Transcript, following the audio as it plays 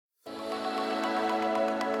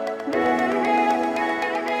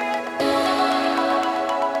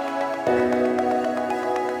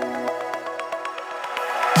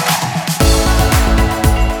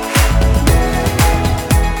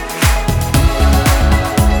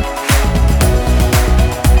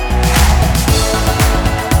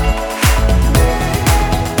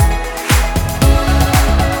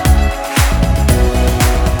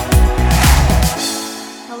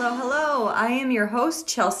host,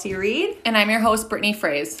 Chelsea Reed. And I'm your host, Brittany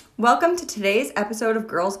Fraze. Welcome to today's episode of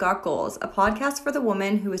Girls Got Goals, a podcast for the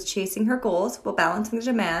woman who is chasing her goals while balancing the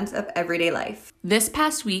demands of everyday life. This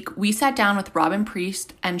past week, we sat down with Robin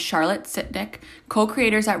Priest and Charlotte Sitnick,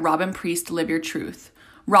 co-creators at Robin Priest Live Your Truth.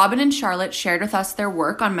 Robin and Charlotte shared with us their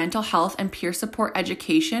work on mental health and peer support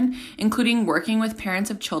education, including working with parents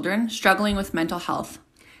of children struggling with mental health.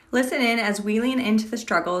 Listen in as we lean into the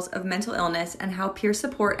struggles of mental illness and how peer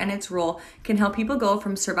support and its role can help people go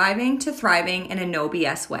from surviving to thriving in a no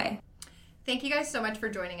BS way. Thank you guys so much for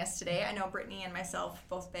joining us today. I know Brittany and myself have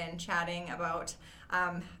both been chatting about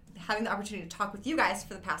having the opportunity to talk with you guys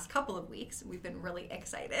for the past couple of weeks. We've been really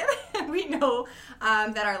excited. We know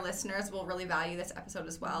that our listeners will really value this episode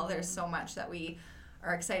as well. There's so much that we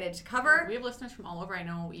are excited to cover. We have listeners from all over. I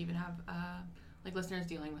know we even have listeners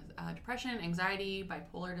dealing with depression, anxiety,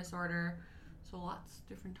 bipolar disorder. So lots of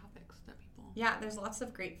different topics that people... Yeah, there's lots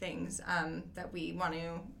of great things that we want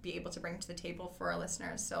to be able to bring to the table for our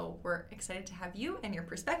listeners. So we're excited to have you and your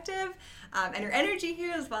perspective and your energy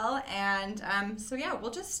here as well. And we'll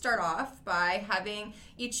just start off by having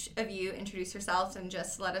each of you introduce yourselves and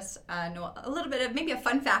just let us know a little bit of maybe a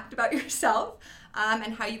fun fact about yourself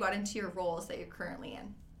and how you got into your roles that you're currently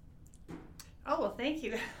in. Oh, well, thank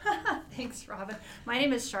you. Thanks, Robin. My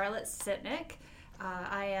name is Charlotte Sitnick.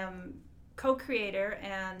 I am co-creator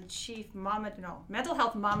and mental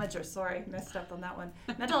health momager. Sorry, messed up on that one.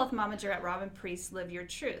 Mental health momager at Robin Priest Live Your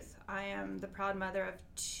Truth. I am the proud mother of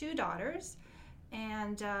 2 daughters,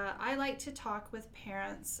 and I like to talk with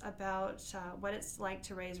parents about what it's like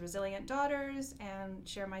to raise resilient daughters and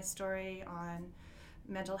share my story on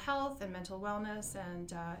mental health and mental wellness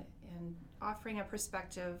and offering a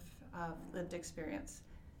perspective of lived experience.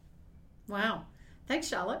 Wow. Thanks,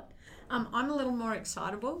 Charlotte. I'm a little more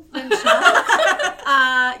excitable than Charlotte.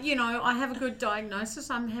 I have a good diagnosis.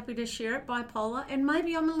 I'm happy to share it, bipolar. And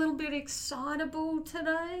maybe I'm a little bit excitable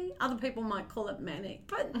today. Other people might call it manic,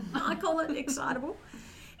 but I call it excitable.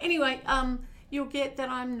 Anyway, you'll get that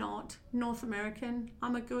I'm not North American.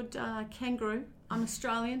 I'm a good kangaroo. I'm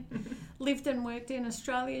Australian. Lived and worked in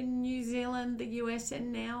Australia, New Zealand, the US,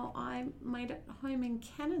 and now I made it home in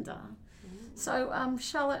Canada. So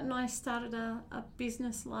Charlotte and I started a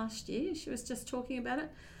business last year. She was just talking about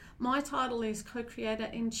it. My title is co-creator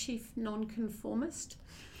and chief nonconformist.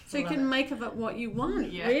 So you can make of it what you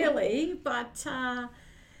want, really. But I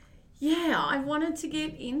wanted to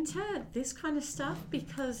get into this kind of stuff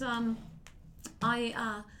because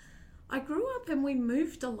I grew up and we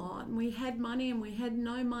moved a lot and we had money and we had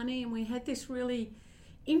no money and we had this really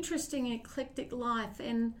interesting, eclectic life.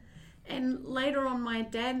 And later on, my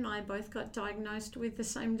dad and I both got diagnosed with the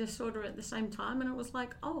same disorder at the same time. And it was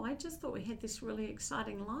like, I just thought we had this really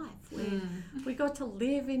exciting life where we got to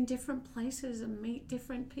live in different places and meet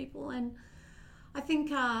different people. And I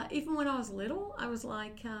think even when I was little, I was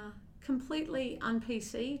like completely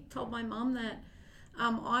un-PC, told my mum that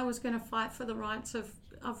I was going to fight for the rights of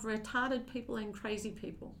retarded people and crazy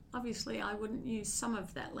people. Obviously, I wouldn't use some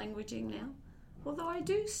of that languaging now. Although I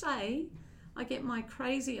do say I get my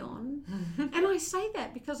crazy on. And I say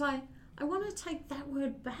that because I want to take that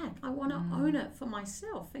word back. I want to own it for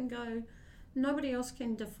myself and go, nobody else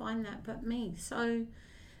can define that but me. So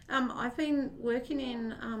I've been working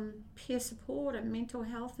in peer support and mental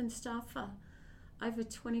health and stuff for over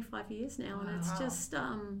 25 years now. And it's just...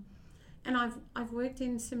 And I've worked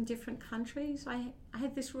in some different countries. I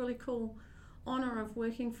had this really cool honor of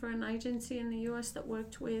working for an agency in the US that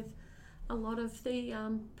worked with a lot of the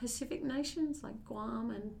Pacific nations like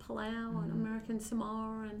Guam and Palau and American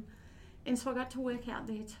Samoa. And so I got to work out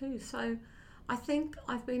there too. So I think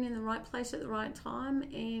I've been in the right place at the right time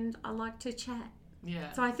and I like to chat.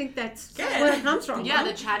 Yeah. So I think that's where it comes from. Yeah,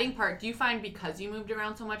 right? The chatting part. Do you find because you moved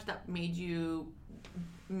around so much that made you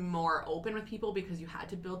more open with people because you had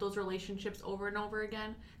to build those relationships over and over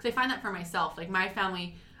again? Because I find that for myself, like my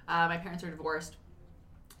family, my parents are divorced,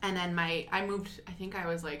 and then I moved, I think I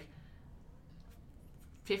was like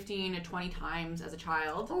 15 to 20 times as a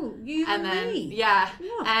child. Oh, you and then me.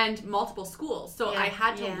 And multiple schools. So I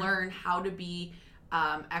had to learn how to be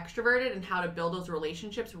extroverted and how to build those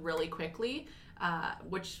relationships really quickly,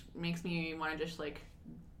 which makes me want to just like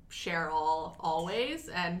share always,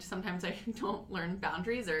 and sometimes I don't learn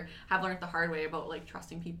boundaries or have learned the hard way about like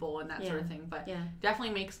trusting people and that sort of thing, but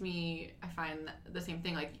definitely makes me, I find the same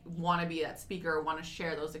thing, like want to be that speaker, want to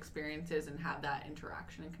share those experiences and have that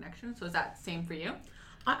interaction and connection. So is that same for you?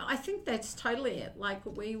 I think that's totally it. Like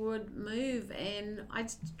we would move and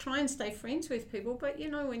I'd try and stay friends with people, but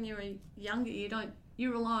when you're younger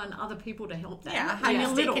you rely on other people to help that. How you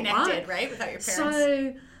stay connected, right? Without your parents.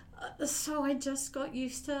 So So I just got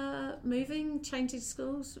used to moving, changing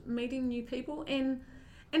schools, meeting new people, and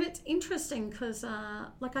it's interesting because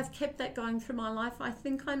like I've kept that going through my life. I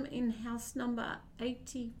think I'm in house number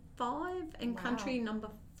 85 and country number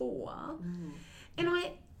 4, and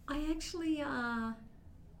I actually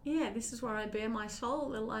this is where I bear my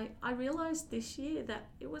soul. I realized this year that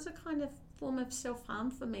it was a kind of form of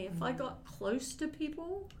self-harm for me. If I got close to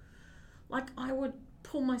people, like I would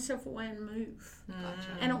pull myself away and move.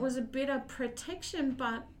 Gotcha. And it was a bit of protection,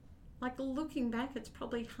 but like looking back, it's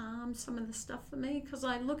probably harmed some of the stuff for me, because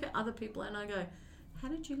I look at other people and I go, how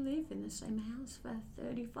did you live in the same house for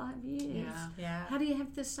 35 years? Yeah. How do you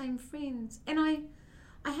have the same friends? And I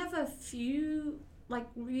have a few like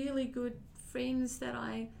really good friends that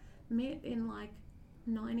I met in like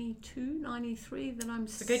 92, 93 that I'm...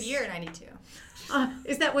 It's a good year, 92.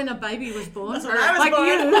 Is that when a baby was born? That's when I was like born.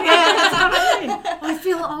 You? Yeah, that's what I mean. I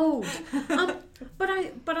feel old.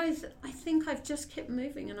 But I think I've just kept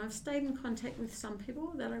moving, and I've stayed in contact with some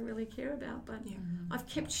people that I really care about, but I've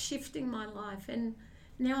kept shifting my life, and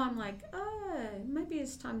now I'm like, maybe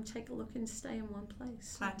it's time to take a look and stay in one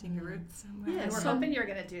place. Planting your roots somewhere. Yeah, And we're so- hoping you're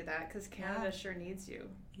going to do that because Canada sure needs you.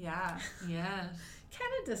 Yeah. Yes.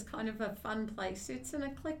 Canada's kind of a fun place. It's an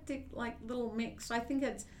eclectic, like, little mix. I think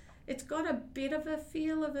it's got a bit of a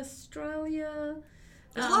feel of Australia.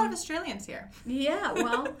 There's a lot of Australians here. Yeah,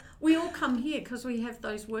 well, we all come here because we have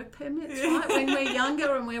those work permits, right? When we're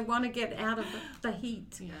younger and we want to get out of the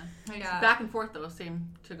heat. Yeah. Yeah. Back and forth though, same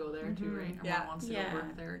to go there too, right? Yeah. Everyone wants to Yeah. go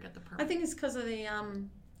work there, get the permit. I think it's because of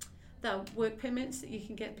the work permits that you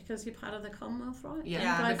can get because you're part of the Commonwealth, right? Yeah,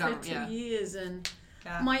 Yeah, You the go for government, 2 years, and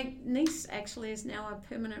Yeah. my niece actually is now a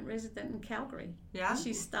permanent resident in Calgary. Yeah.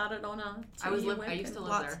 She started on a I used to live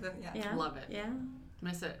Lots there. of them, Yeah. Love it. Yeah.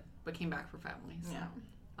 Miss it, but came back for family. So. Yeah.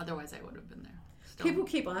 Otherwise, I would have been there. Still. People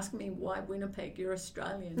keep asking me, why Winnipeg? You're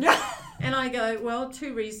Australian. Yeah. And I go, well,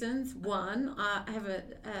 2 reasons. One, I have a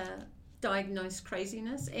diagnosed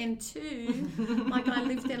craziness. And 2, like I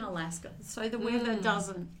lived in Alaska. So the weather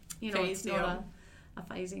doesn't, Phase it's not you. a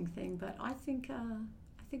phasing thing. But I think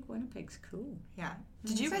Winnipeg's cool. Yeah.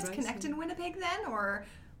 Did you It's guys amazing. connect in Winnipeg then, or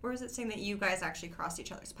is it saying that you guys actually crossed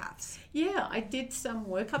each other's paths? Yeah, I did some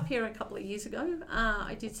work up here a couple of years ago.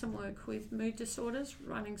 I did some work with mood disorders,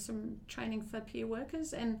 running some training for peer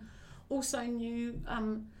workers, and also knew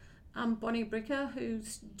Bonnie Bricker,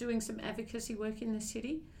 who's doing some advocacy work in the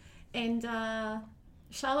city. And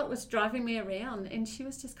Charlotte was driving me around, and she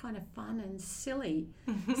was just kind of fun and silly.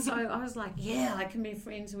 So I was like, yeah, I can be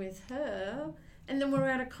friends with her. And then we were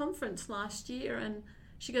at a conference last year, and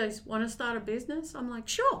she goes, want to start a business? I'm like,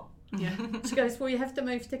 sure. Yeah. She goes, well, you have to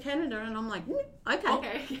move to Canada. And I'm like, okay.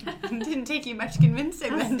 Okay. Didn't take you much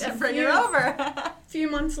convincing then to bring her over. A few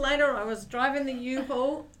months later, I was driving the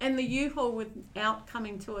U-Haul, and the U-Haul without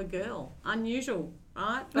coming to a girl. Unusual,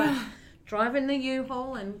 right? But driving the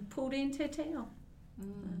U-Haul and pulled into town.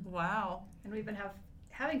 Wow. And we've been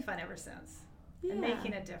having fun ever since Yeah. and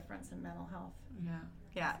making a difference in mental health. Yeah.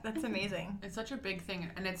 Yeah, that's amazing. It's such a big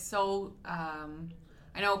thing, and it's so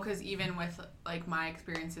I know, because even with like my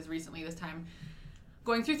experiences recently this time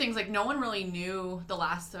going through things, like no one really knew the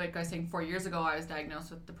last, like I was saying, 4 years ago I was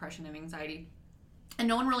diagnosed with depression and anxiety, and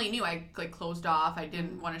no one really knew. I like closed off. I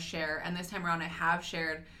didn't want to share, and this time around I have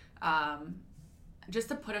shared, just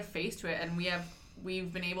to put a face to it. And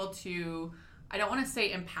we've been able to, I don't want to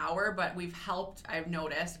say empower, but we've helped, I've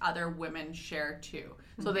noticed, other women share too.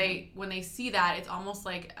 So when they see that, it's almost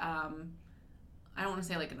like, I don't want to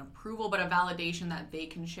say like an approval, but a validation that they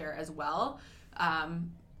can share as well.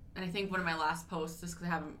 And I think one of my last posts, just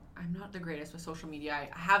because I'm not the greatest with social media.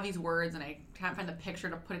 I have these words and I can't find the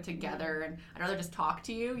picture to put it together, and I'd rather just talk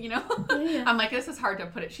to you, Yeah. I'm like, this is hard to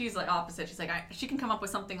put it. She's like opposite. She's like, she can come up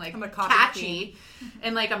with something like I'm a copy catchy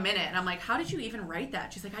in like a minute. And I'm like, how did you even write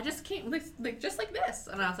that? She's like, I just can't, like just like this.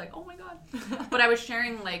 And I was like, oh my God. But I was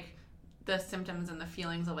sharing like the symptoms and the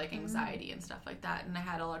feelings of like anxiety and stuff like that. And I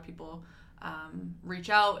had a lot of people reach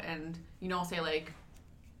out and, say like,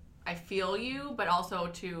 I feel you, but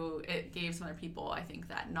also it gave some other people, I think,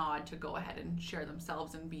 that nod to go ahead and share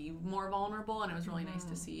themselves and be more vulnerable. And it was really nice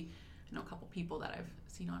to see, a couple people that I've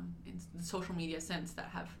seen on social media since that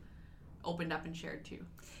have opened up and shared too.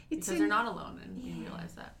 Because they're not alone, and you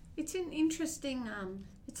realize that. It's an interesting,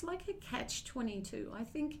 it's like a catch-22. I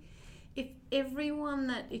think if everyone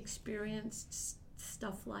that experienced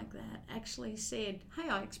stuff like that actually said, hey,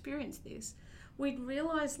 I experienced this, we'd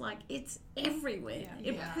realize like it's everywhere.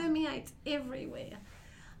 Yeah. It permeates everywhere.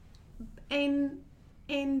 And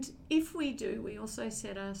if we do, we also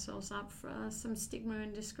set ourselves up for some stigma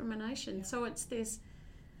and discrimination. So it's this,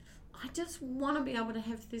 I just want to be able to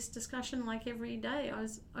have this discussion like every day. I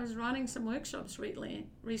was running some workshops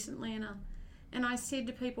recently, and I said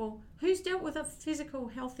to people, who's dealt with a physical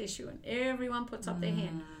health issue? And everyone puts up their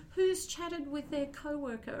hand. Who's chatted with their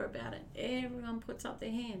coworker about it? Everyone puts up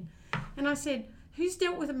their hand. And I said, who's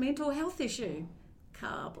dealt with a mental health issue?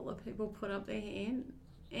 Couple of people put up their hand.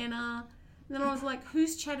 And then I was like,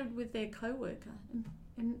 who's chatted with their coworker?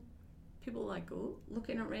 And people were like, oh,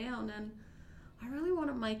 looking around. And I really want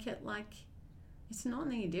to make it like it's not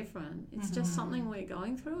any different. It's just something we're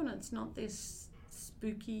going through, and it's not this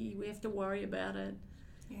spooky, we have to worry about it.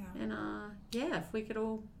 Yeah. And if we could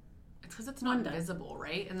all... It's because it's not visible,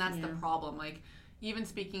 right? And that's the problem. Like, even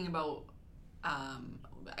speaking about...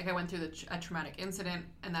 like I went through a traumatic incident,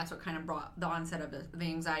 and that's what kind of brought the onset of the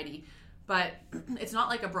anxiety. But it's not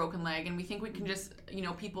like a broken leg, and we think we can just,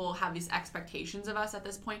 people have these expectations of us at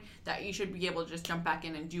this point that you should be able to just jump back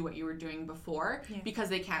in and do what you were doing before because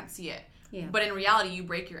they can't see it. Yeah. But in reality, you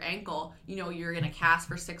break your ankle, you're in a cast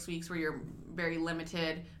for 6 weeks where you're very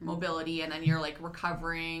limited mobility, and then you're like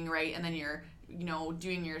recovering, right? And then you're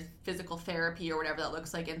doing your physical therapy or whatever that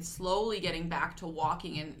looks like, and slowly getting back to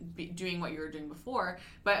walking and doing what you were doing before.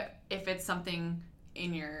 But if it's something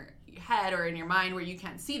in your head or in your mind where you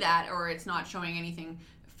can't see that, or it's not showing anything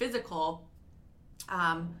physical,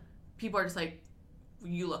 people are just like,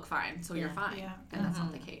 you look fine, so you're fine. And that's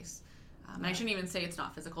not the case. And I shouldn't even say it's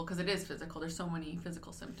not physical, because it is physical. There's so many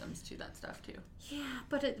physical symptoms to that stuff too. Yeah,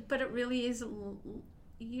 but it really is.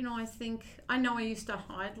 I think I used to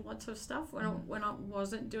hide lots of stuff when I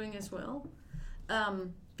wasn't doing as well,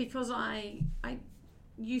 because I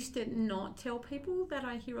used to not tell people that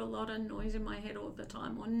I hear a lot of noise in my head all the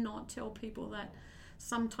time, or not tell people that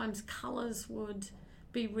sometimes colours would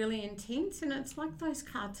be really intense, and it's like those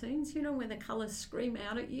cartoons, where the colours scream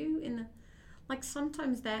out at you like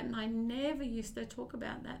sometimes that, and I never used to talk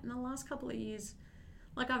about that. In the last couple of years,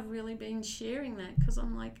 like I've really been sharing that, because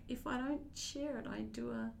I'm like, if I don't share it, I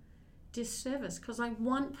do a disservice, because I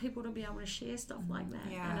want people to be able to share stuff like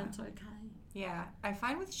that, and it's okay. Yeah, I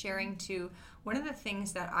find with sharing too, one of the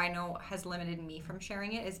things that I know has limited me from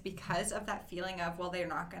sharing it is because of that feeling of, well, they're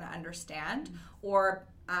not going to understand, or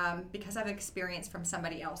because I've experienced from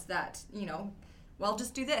somebody else that, well,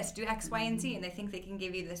 just do this, do X, Y, and Z, and they think they can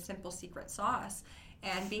give you this simple secret sauce.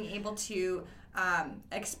 And being able to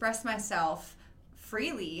express myself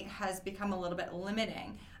freely has become a little bit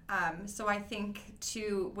limiting. So I think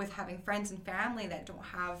too, with having friends and family that don't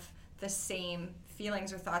have the same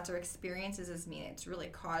feelings or thoughts or experiences as me, it's really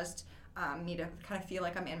caused me to kind of feel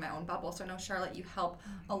like I'm in my own bubble. So I know, Charlotte, you help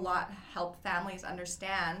families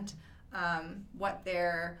understand what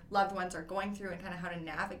their loved ones are going through and kind of how to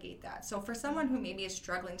navigate that. So for someone who maybe is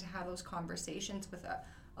struggling to have those conversations with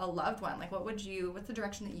a loved one, like what's the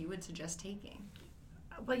direction that you would suggest taking?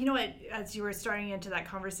 Well, you know what, as you were starting into that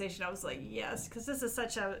conversation, I was like, yes, because this is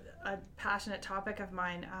such a passionate topic of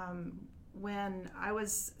mine. When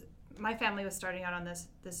my family was starting out on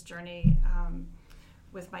this journey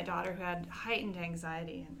with my daughter, who had heightened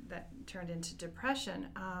anxiety and that turned into depression.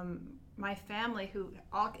 My family,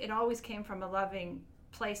 it always came from a loving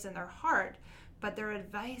place in their heart, but their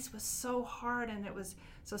advice was so hard, and it was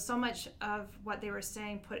so much of what they were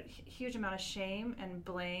saying put a huge amount of shame and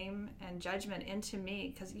blame and judgment into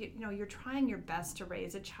me, because you're trying your best to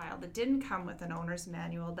raise a child that didn't come with an owner's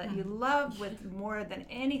manual, that you love with more than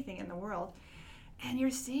anything in the world, and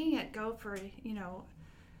you're seeing it go for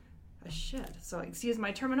a shit. So excuse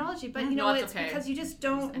my terminology, but it's okay, because you just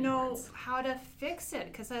don't know how to fix it,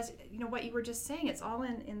 because as what you were just saying, it's all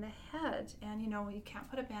in the head, and you can't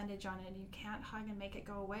put a bandage on it, and you can't hug and make it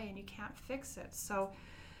go away, and you can't fix it. So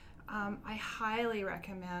I highly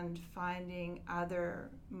recommend finding other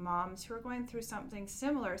moms who are going through something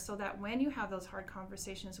similar, so that when you have those hard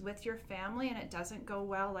conversations with your family and it doesn't go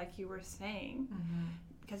well, like you were saying,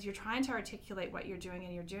 because you're trying to articulate what you're doing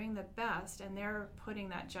and you're doing the best, and they're putting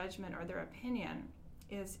that judgment or their opinion,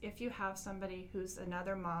 is if you have somebody who's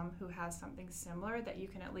another mom who has something similar that you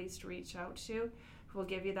can at least reach out to, who will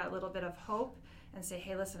give you that little bit of hope and say,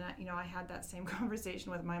 hey, listen, I had that same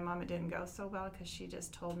conversation with my mom. It didn't go so well because she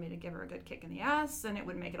just told me to give her a good kick in the ass and it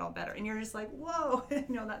would make it all better. And you're just like, whoa,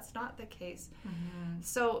 that's not the case.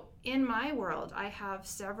 So in my world, I have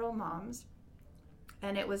several moms.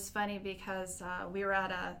 And it was funny because we were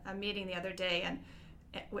at a meeting the other day,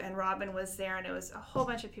 and Robin was there, and it was a whole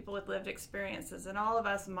bunch of people with lived experiences, and all of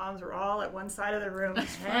us moms were all at one side of the room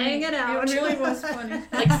hanging out. It really was funny.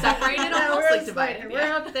 Like separated, almost like divided.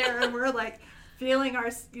 We're up there, and we're like feeling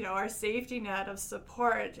our safety net of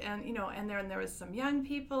support, and and then there was some young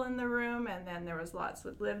people in the room, and then there was lots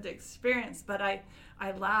with lived experience. But I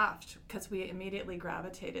laughed because we immediately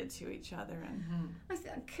gravitated to each other.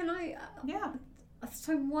 And Can I? Yeah.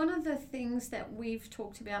 So one of the things that we've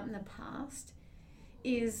talked about in the past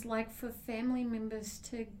is like for family members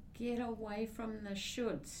to get away from the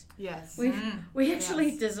shoulds. Yes. We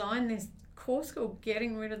actually designed this course called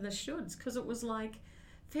Getting Rid of the Shoulds, because it was like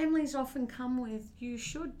families often come with, you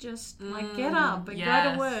should just like get up and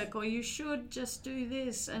go to work, or you should just do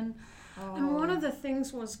this, and one of the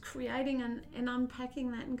things was creating and unpacking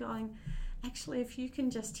that and going, actually, if you can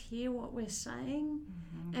just hear what we're saying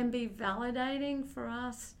and be validating for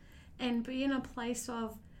us and be in a place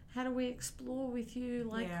of, how do we explore with you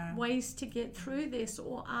ways to get through this,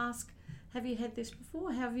 or ask, have you had this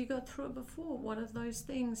before? How have you got through it before? What are those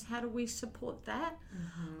things? How do we support that?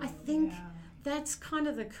 I think that's kind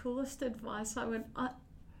of the coolest advice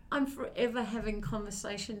I'm forever having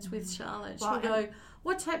conversations with Charlotte. She'll go,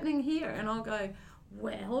 what's happening here? And I'll go,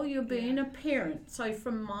 well, you're being a parent. So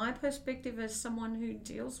from my perspective as someone who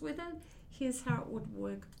deals with it, here's how it would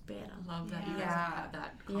work better. Love that you guys have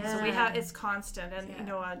that. So we have, it's constant. And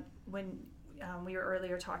when we were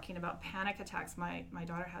earlier talking about panic attacks, my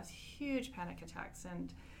daughter has huge panic attacks,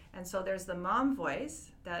 and so there's the mom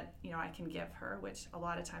voice that I can give her, which a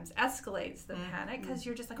lot of times escalates the panic, because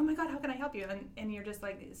you're just like, oh my God, how can I help you? And you're just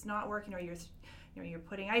like, it's not working, or you're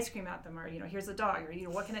putting ice cream at them, or here's a dog, or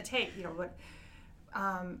what can it take, what.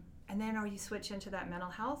 And then, or you switch into that mental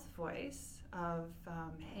health voice of,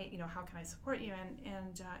 hey, how can I support you?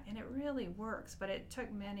 And it really works, but it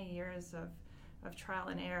took many years of trial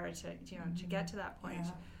and error to get to that point.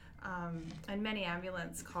 And many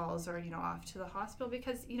ambulance calls are off to the hospital,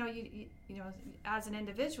 because you as an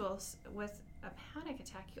individual with a panic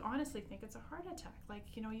attack, you honestly think it's a heart attack. Like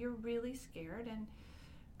you're really scared, and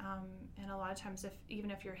a lot of times, even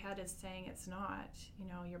if your head is saying it's not,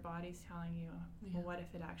 your body's telling you, well, what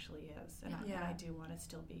if it actually is? And I do want to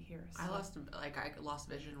still be here. So. I lost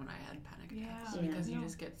vision when I had panic attacks, because you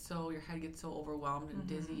just get your head gets so overwhelmed and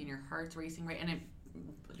dizzy, and your heart's racing, right? And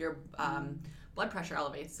your blood pressure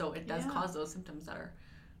elevates, so it does cause those symptoms that are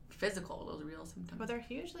physical, those real symptoms. But they're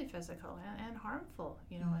hugely physical and harmful,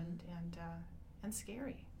 and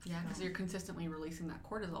scary. Yeah, because you're consistently releasing that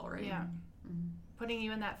cortisol, right? Yeah. Putting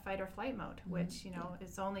you in that fight or flight mode, which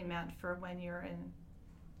is only meant for when you're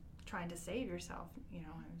trying to save yourself,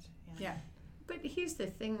 But here's the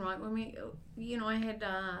thing, right? When we, I had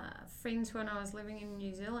friends when I was living in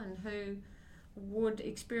New Zealand who would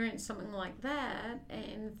experience something like that,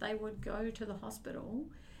 and they would go to the hospital,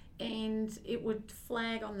 and it would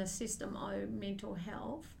flag on the system, mental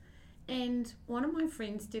health. And one of my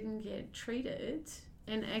friends didn't get treated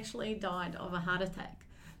and actually died of a heart attack,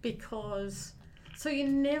 because you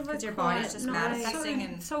never your body's just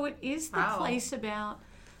manifesting. So it is the place about,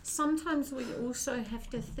 sometimes we also have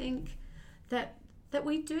to think that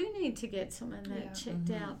we do need to get some of that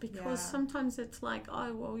checked out, because sometimes it's like,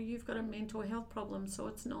 oh, well, you've got a mental health problem, so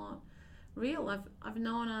it's not real. I've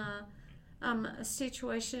known a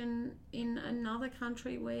situation in another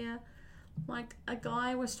country where, like, a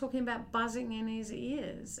guy was talking about buzzing in his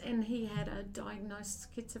ears, and he had a diagnosed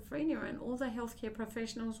schizophrenia, and all the healthcare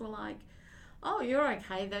professionals were like, oh, you're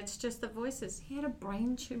okay, that's just the voices. He had a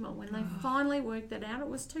brain tumour. When they finally worked it out, it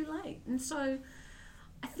was too late. And so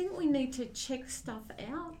I think we need to check stuff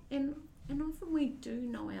out, and often we do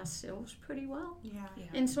know ourselves pretty well. Yeah.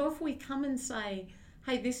 And so if we come and say,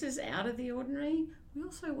 hey, this is out of the ordinary, we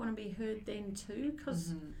also want to be heard then too,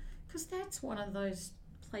 because that's one of those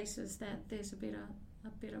places that there's a bit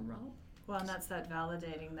of rub. Well, and that's that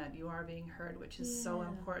validating that you are being heard, which is so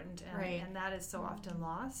important, and that is so often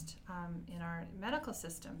lost in our medical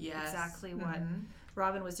system. Yes. Exactly what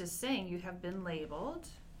Robin was just saying. You have been labeled,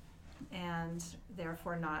 and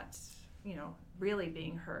therefore not, really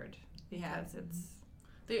being heard, because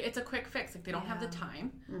it's a quick fix. Like, they don't have the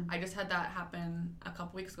time. I just had that happen a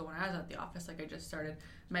couple weeks ago when I was at the office. Like, I just started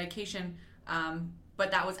medication,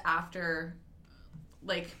 but that was after.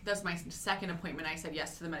 Like, that's my second appointment. I said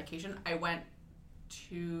yes to the medication. I went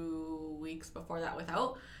 2 weeks before that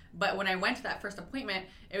without. But when I went to that first appointment,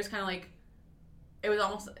 it was kind of like, it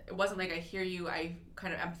wasn't like I hear you, I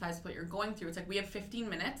kind of empathize with what you're going through. It's like, we have 15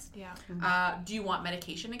 minutes. Yeah. Do you want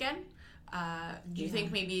medication again? Do you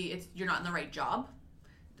think maybe you're not in the right job?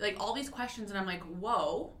 Like, all these questions, and I'm like,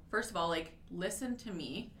 whoa. First of all, like, listen to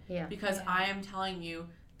me. Yeah. Because I am telling you,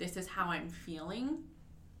 this is how I'm feeling.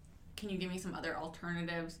 Can you give me some other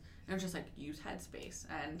alternatives? And it was just like, use Headspace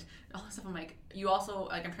and all this stuff. I'm like, you also,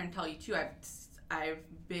 like, I'm trying to tell you too, I've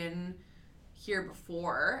been here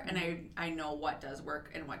before, and I know what does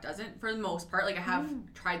work and what doesn't for the most part. Like, I have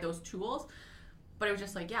tried those tools, but it was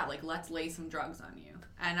just like, yeah, like, let's lay some drugs on you.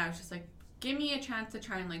 And I was just like, give me a chance to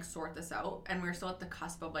try and, like, sort this out. And we're still at the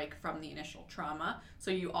cusp of, like, from the initial trauma.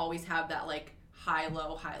 So you always have that, like, high,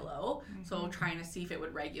 low. So trying to see if it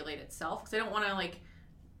would regulate itself. Because I don't want to, like,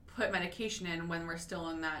 put medication in when we're still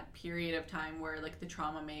in that period of time where, like, the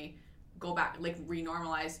trauma may go back, like,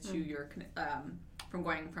 renormalize to your, from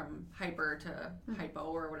going from hyper to hypo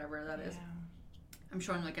or whatever that is. I'm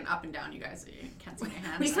showing, like, an up and down, you guys. You can't see my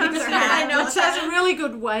hands. I know. So there's a really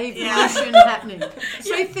good wave motion happening.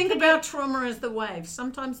 So you think about trauma as the wave.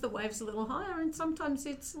 Sometimes the wave's a little higher, and sometimes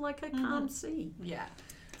it's like a calm sea. Yeah.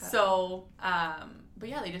 So, but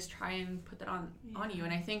yeah, they just try and put that on you.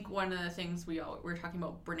 And I think one of the things we were talking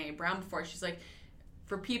about Brene Brown before, she's like,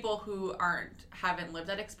 for people who haven't lived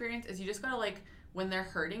that experience, is you just gotta, like, when they're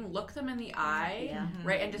hurting, look them in the eye,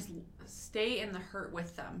 right, and just stay in the hurt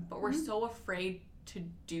with them. But we're so afraid to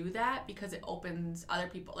do that because it opens other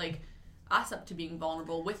people, like us, up to being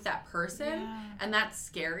vulnerable with that person, and that's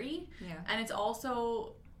scary. And it's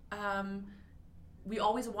also we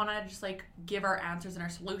always want to just, like, give our answers and our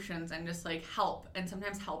solutions and just, like, help, and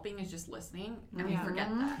sometimes helping is just listening, and we forget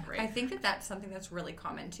that, right? I think that that's something that's really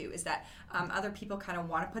common too, is that other people kind of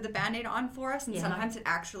want to put the Band-Aid on for us, and sometimes it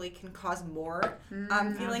actually can cause more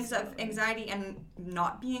feelings of anxiety and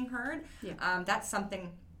not being heard. That's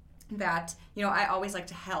something that, you know, I always like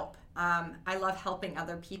to help. I love helping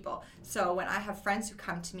other people. So when I have friends who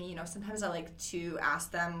come to me, you know, sometimes I like to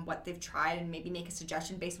ask them what they've tried and maybe make a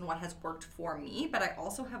suggestion based on what has worked for me. But I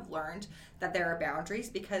also have learned that there are boundaries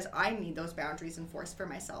because I need those boundaries enforced for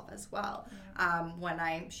myself as well. When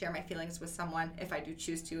I share my feelings with someone, if I do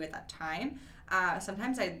choose to at that time,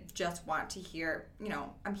 sometimes I just want to hear, you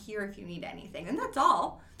know, I'm here if you need anything. And that's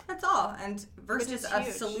all. That's all. And versus a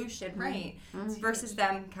solution, right? Versus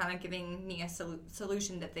them kind of giving me a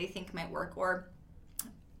solution that they think might work, or,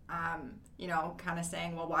 you know, kind of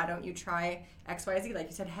saying, well, why don't you try XYZ, like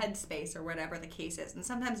you said, Headspace or whatever the case is. And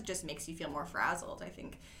sometimes it just makes you feel more frazzled. I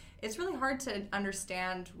think it's really hard to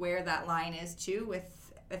understand where that line is, too,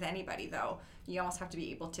 with anybody, though. You almost have to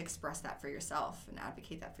be able to express that for yourself and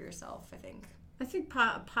advocate that for yourself, I think. I think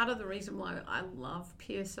part of the reason why I love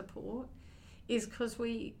peer support is because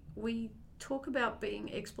we talk about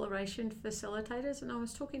being exploration facilitators, and I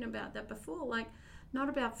was talking about that before, like, not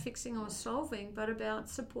about fixing or solving, but about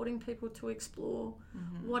supporting people to explore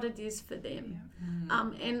what it is for them,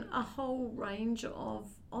 and a whole range of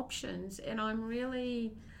options. And I'm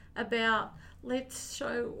really about, let's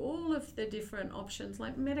show all of the different options.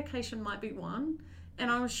 Like, medication might be one, and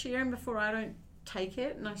I was sharing before, I don't take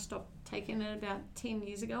it, and I stopped taking it about 10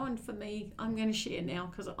 years ago, and for me, I'm going to share now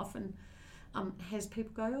because it often has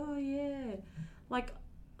people go, oh yeah, like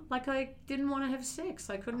I didn't want to have sex,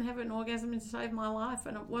 I couldn't have an orgasm and save my life,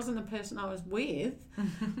 and it wasn't the person I was with,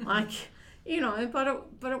 like, you know, but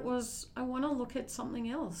it was, I want to look at something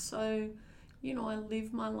else. So, you know, I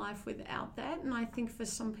live my life without that, and I think for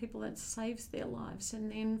some people it saves their lives,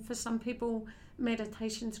 and then for some people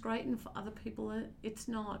meditation's great, and for other people it's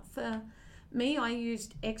not. For me, I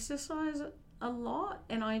used exercise a lot,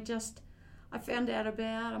 and I found out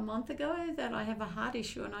about a month ago that I have a heart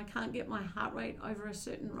issue and I can't get my heart rate over a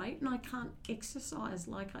certain rate, and I can't exercise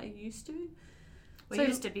like I used to. Well, you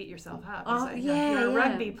used to beat yourself up. You're a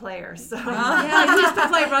rugby player, so. Yeah, I used to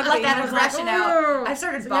play rugby. Let that aggression out. I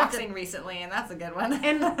started boxing recently, and that's a good one.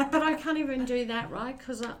 But I can't even do that, right?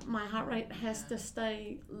 Because my heart rate has to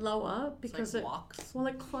stay lower because it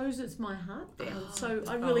closes my heart down. So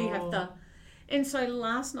I really have to. And so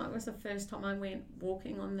last night was the first time I went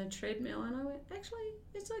walking on the treadmill, and I went, actually,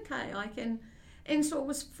 it's okay, I can. And so it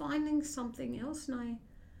was finding something else, and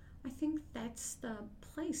I think that's the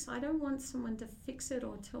place. I don't want someone to fix it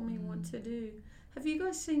or tell me what to do. Have you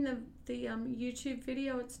guys seen the YouTube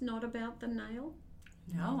video, It's Not About the Nail?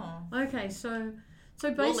 No. Okay, so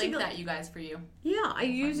basically, we'll link that, you guys, for you. Yeah, I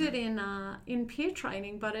use it in peer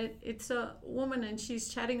training, but it's a woman, and she's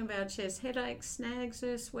chatting about she has headaches, snags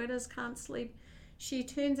her, sweaters, can't sleep. She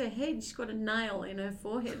turns her head, she's got a nail in her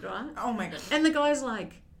forehead, right? Oh my goodness. And the guy's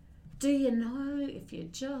like, do you know if you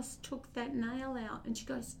just took that nail out? And she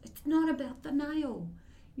goes, it's not about the nail.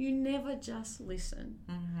 You never just listen.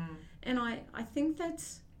 And I think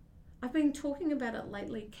that's, I've been talking about it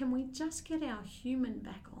lately. Can we just get our human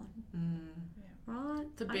back on? Right?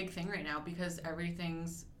 It's a big thing right now because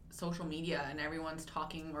everything's social media and everyone's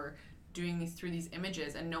talking or doing these through these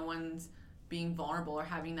images, and no one's being vulnerable or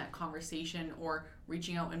having that conversation or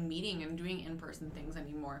reaching out and meeting and doing in-person things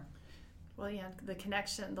anymore. Well, yeah, the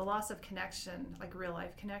connection, the loss of connection, like real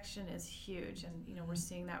life connection, is huge, and we're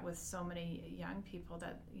seeing that with so many young people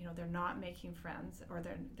that they're not making friends, or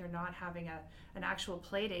they're not having an actual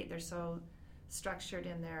play date. They're so structured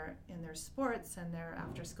in their sports and their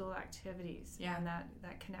after school activities, and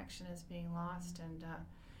that connection is being lost.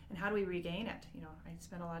 And how do we regain it? I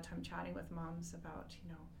spend a lot of time chatting with moms about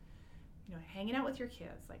hanging out with your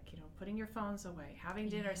kids, like, putting your phones away, having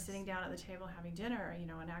dinner, sitting down at the table, having dinner,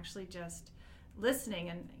 and actually just listening.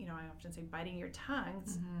 And, I often say biting your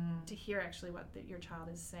tongues to hear actually what your child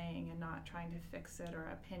is saying, and not trying to fix it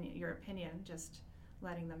or your opinion, just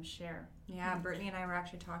letting them share. Yeah, Brittany and I were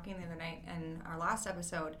actually talking the other night in our last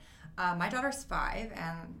episode. My daughter's 5,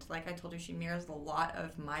 and like I told you, she mirrors a lot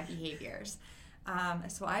of my behaviors.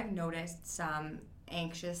 So I've noticed some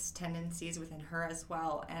anxious tendencies within her as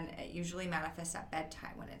well, and it usually manifests at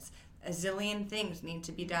bedtime when it's a zillion things need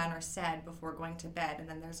to be done or said before going to bed, and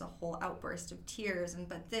then there's a whole outburst of tears and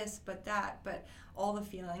but this, but that, but all the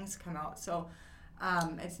feelings come out. So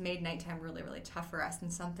it's made nighttime really, really tough for us,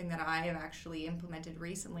 and something that I have actually implemented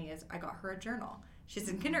recently is I got her a journal. She's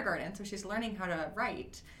in kindergarten, so she's learning how to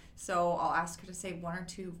write. So I'll ask her to say 1 or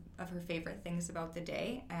 2 of her favorite things about the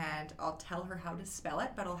day, and I'll tell her how to spell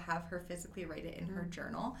it, but I'll have her physically write it in her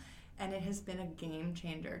journal. And it has been a game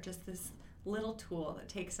changer. Just this little tool that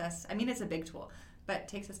takes us, I mean, it's a big tool, but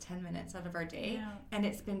takes us 10 minutes out of our day. Yeah. And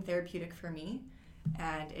it's been therapeutic for me,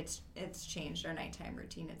 and it's changed our nighttime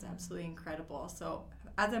routine. It's absolutely incredible. So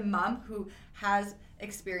as a mom who has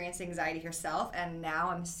experienced anxiety herself, and now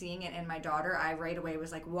I'm seeing it in my daughter, I right away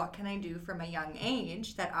was like, what can I do from a young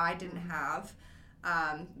age that I didn't have,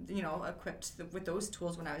 equipped with those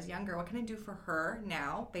tools when I was younger? What can I do for her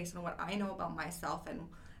now based on what I know about myself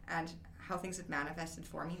and how things have manifested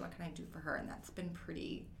for me? What can I do for her? And that's been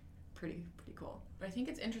pretty cool. But I think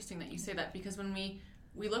it's interesting that you say that, because when we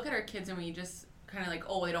look at our kids and we just kind of like,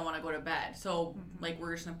 oh, they don't want to go to bed, so like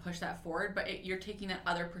we're just going to push that forward. But you're taking that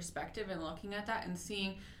other perspective and looking at that and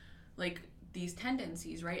seeing like these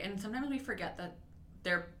tendencies, right? And sometimes we forget that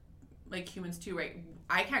they're like humans too, right?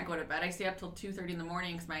 I can't go to bed. I stay up till 2:30 in the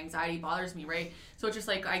morning because my anxiety bothers me, right? So it's just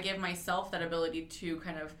like I give myself that ability to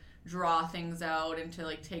kind of draw things out and to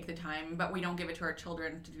like take the time, but we don't give it to our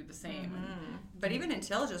children to do the same. But even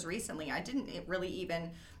until just recently, I didn't really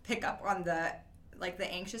even pick up on the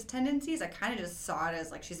anxious tendencies. I kind of just saw it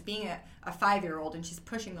as like she's being a 5-year-old and she's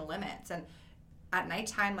pushing the limits. And at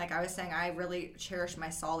nighttime, like I was saying, I really cherish my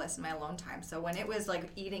solace and my alone time. So when it was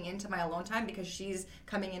like eating into my alone time because she's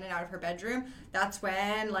coming in and out of her bedroom, that's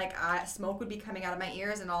when like smoke would be coming out of my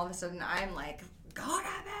ears, and all of a sudden I'm like, go to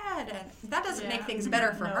bed, and that doesn't make things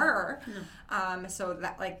better for her. So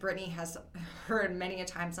that, like, Brittany has heard many a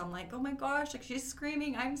times, I'm like, oh my gosh, like she's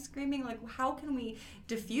screaming, I'm screaming, like how can we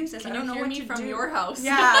diffuse this? Can I don't you know hear what me to from do. your house?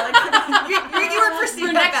 Yeah, like you were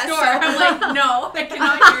perceived next door. I'm like, no, I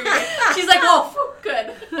cannot hear you. She's like, oh,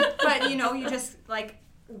 good. But you just like,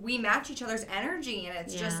 we match each other's energy, and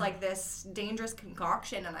it's just like this dangerous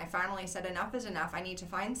concoction. And I finally said, enough is enough. I need to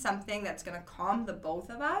find something that's going to calm the both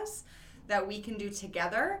of us that we can do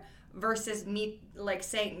together, versus me like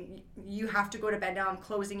saying you have to go to bed now, I'm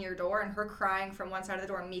closing your door, and her crying from one side of the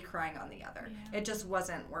door and me crying on the other. It just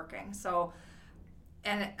wasn't working. So,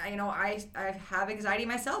 and I have anxiety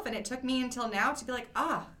myself, and it took me until now to be like,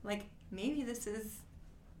 like maybe this is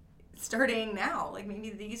starting now, like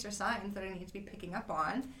maybe these are signs that I need to be picking up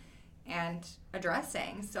on and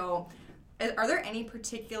addressing. So are there any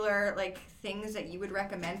particular like things that you would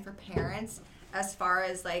recommend for parents as far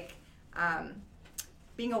as like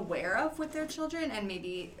being aware of with their children, and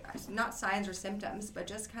maybe not signs or symptoms, but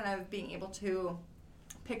just kind of being able to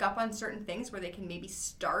pick up on certain things where they can maybe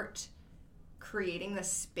start creating the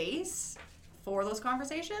space for those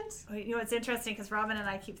conversations? It's interesting because Robin and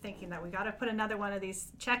I keep thinking that we got to put another one of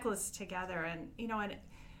these checklists together, and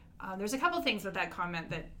there's a couple things with that comment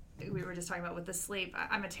that we were just talking about with the sleep.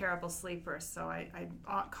 I'm a terrible sleeper, so I'm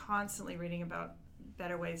constantly reading about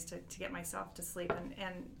better ways to get myself to sleep,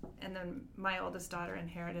 and then my oldest daughter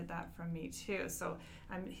inherited that from me too. So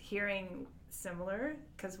I'm hearing similar,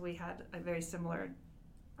 because we had a very similar,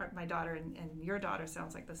 my daughter and your daughter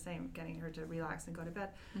sounds like the same, getting her to relax and go to bed.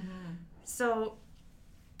 So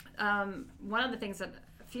one of the things that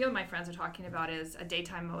a few of my friends are talking about is a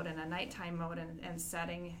daytime mode and a nighttime mode, and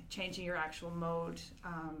changing your actual mode,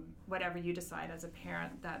 whatever you decide as a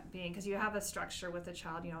parent, that being, because you have a structure with a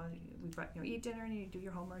child, you eat dinner and you do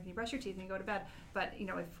your homework and you brush your teeth and you go to bed. But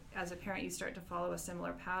if as a parent you start to follow a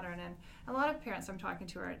similar pattern, and a lot of parents I'm talking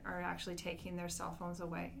to are actually taking their cell phones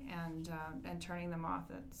away and turning them off,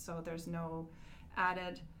 so there's no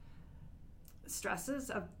added stresses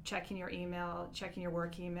of checking your email, checking your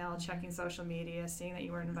work email, checking social media, seeing that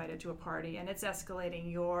you were invited to a party, and it's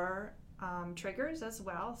escalating your triggers as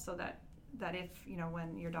well, so that if,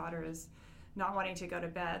 when your daughter is not wanting to go to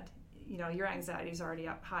bed, your anxiety is already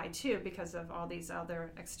up high too because of all these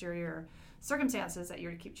other exterior circumstances that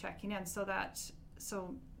you keep checking in. So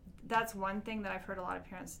that's one thing that I've heard a lot of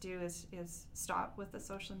parents do is stop with the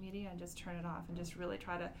social media and just turn it off and just really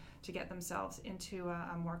try to get themselves into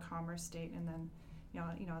a more calmer state. And then,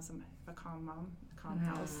 as a calm mom, calm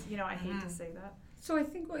house, I hate to say that. So I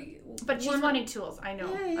think but she's wanting tools. I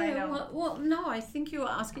know. Yeah. I know. Well, no, I think you were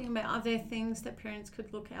asking about, are there things that parents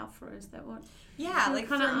could look out for? Is that what? Yeah, like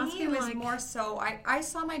for me, it was more so, I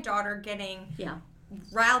saw my daughter getting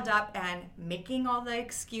riled up and making all the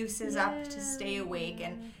excuses up to stay awake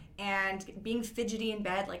and being fidgety in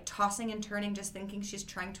bed, like tossing and turning, just thinking she's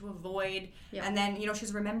trying to avoid. Yeah. And then,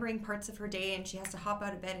 she's remembering parts of her day and she has to hop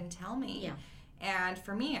out of bed and tell me. Yeah. And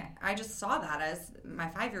for me, I just saw that as my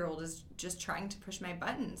 5-year-old is just trying to push my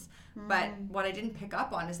buttons. But what I didn't pick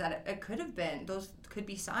up on is that it could have been, those could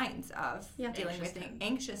be signs of dealing with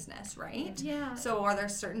anxiousness, right? Yeah. So are there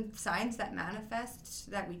certain signs that manifest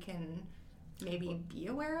that we can maybe be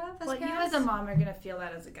aware of as parents? You as a mom are going to feel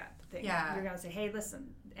that as a gut thing. Yeah. You're going to say, hey, listen,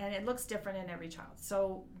 and it looks different in every child.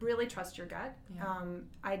 So really trust your gut. Yeah.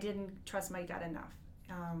 I didn't trust my gut enough.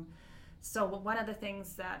 So one of the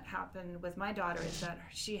things that happened with my daughter is that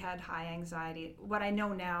she had high anxiety. What I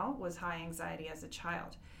know now was high anxiety as a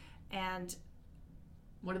child. And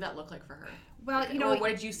what did that look like for her? Well, or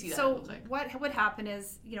what did you see that look like? What would happen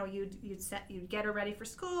is, you'd get her ready for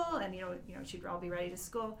school, and she'd all be ready to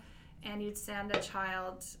school, and you'd send a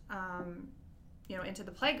child into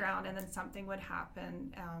the playground, and then something would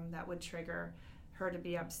happen that would trigger her to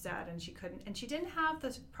be upset, and she didn't have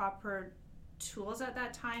the proper tools at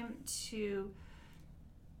that time to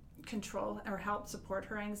control or help support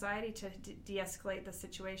her anxiety to de-escalate the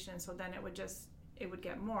situation. So then it would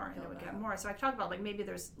get more and it would get more. So I talk about maybe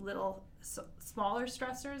there's little smaller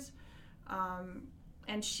stressors,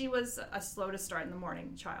 and she was a slow to start in the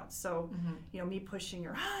morning child. So me pushing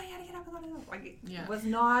her, you gotta get up and go to was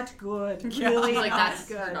not good. Really not that's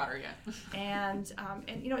good. Her daughter, And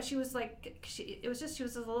she was she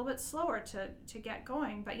was a little bit slower to get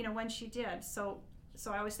going. But when she did, so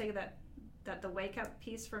I always say that the wake up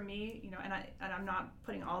piece for me, and I'm not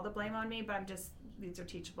putting all the blame on me, but these are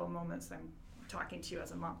teachable moments. I'm talking to you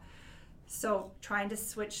as a mom. So trying to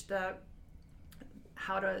switch the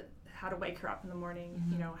how to wake her up in the morning,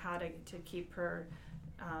 how to keep her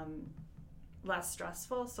less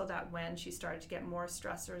stressful, so that when she started to get more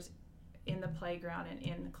stressors in the playground and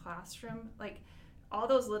in the classroom, all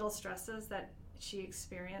those little stresses that she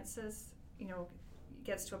experiences,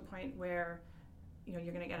 gets to a point where you're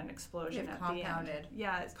going to get an explosion at the end.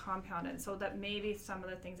 Yeah, it's compounded. So that maybe some of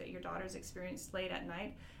the things that your daughter's experienced late at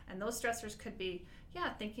night, and those stressors could be,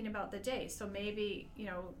 thinking about the day. So maybe,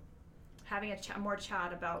 having more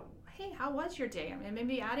chat about, hey, how was your day? And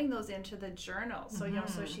maybe adding those into the journal. So,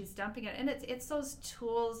 so she's dumping it. And it's those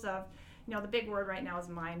tools of, the big word right now is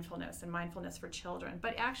mindfulness, and mindfulness for children.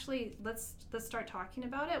 But actually, let's start talking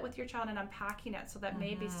about it with your child and unpacking it, so that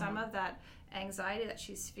maybe some of that anxiety that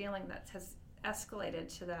she's feeling that has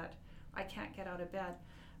escalated to that, I can't get out of bed.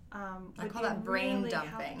 I call that brain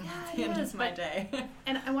dumping at the end of my day.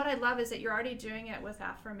 And what I love is that you're already doing it with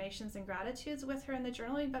affirmations and gratitudes with her in the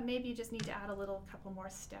journaling, but maybe you just need to add a couple more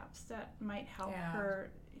steps that might help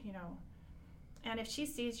her, And if she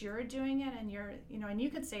sees you're doing it, and you're, and you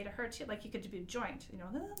could say to her too, you could do a joint,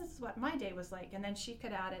 this is what my day was like, and then she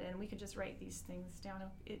could add it, and we could just write these things down.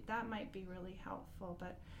 That might be really helpful,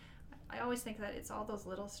 but I always think that it's all those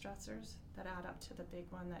little stressors that add up to the big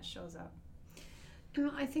one that shows up. And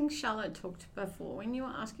I think Charlotte talked before, when you were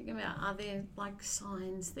asking about, are there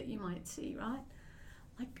signs that you might see, right?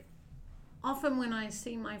 Often when I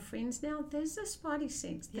see my friends now, there's a spidey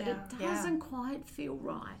sense that it doesn't quite feel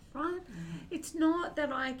right? Mm-hmm. It's not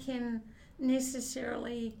that I can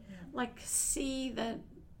necessarily see that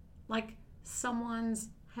someone's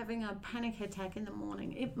having a panic attack in the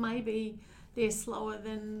morning. It may be they're slower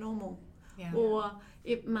than normal. Yeah. Or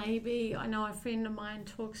it may be, I know a friend of mine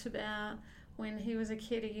talks about when he was a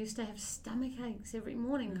kid, he used to have stomach aches every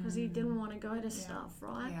morning because he didn't want to go to stuff,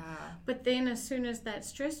 right? Yeah. But then as soon as that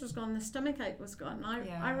stress was gone, the stomach ache was gone.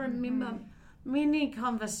 I remember many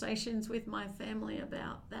conversations with my family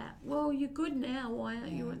about that. Well, you're good now. Why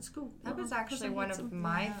aren't you at school? That was actually one of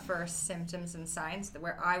my first symptoms and signs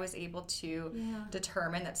where I was able to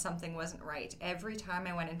determine that something wasn't right. Every time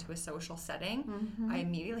I went into a social setting, I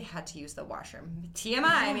immediately had to use the washroom.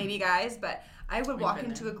 TMI, maybe, guys, but I would walk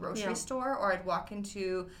into a grocery store, or I'd walk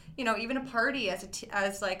into, even a party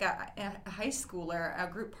as like a high schooler, a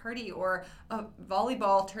group party, or a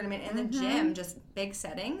volleyball tournament in the gym, just big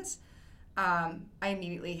settings. I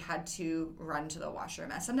immediately had to run to the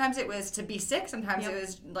washroom. Sometimes it was to be sick, sometimes it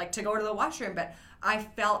was like to go to the washroom, but I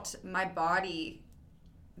felt my body,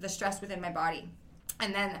 the stress within my body.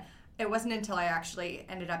 And then it wasn't until I actually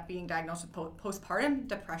ended up being diagnosed with postpartum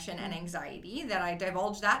depression and anxiety that I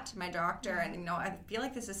divulged that to my doctor. And, I feel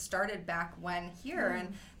like this has started back when here.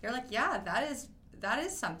 And they're like, yeah, that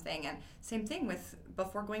is something. And same thing with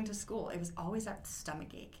before going to school, it was always that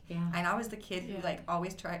stomach ache. Yeah. And I was the kid who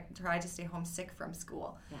always tried to stay home sick from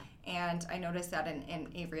school. Yeah. And I noticed that in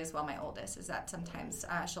Avery as well, my oldest, is that sometimes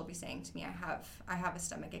she'll be saying to me, I have a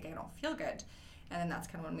stomach ache, I don't feel good. And then that's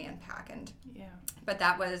kind of when we unpack. But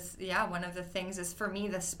that was, one of the things is for me,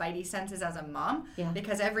 the spidey senses as a mom. Yeah.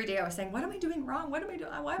 Because every day I was saying, what am I doing wrong? What am I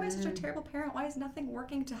doing? Why am I such a terrible parent? Why is nothing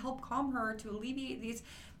working to help calm her, to alleviate these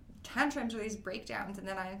tantrums or these breakdowns? And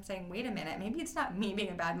then I'm saying, wait a minute, maybe it's not me being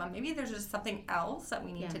a bad mom. Maybe there's just something else that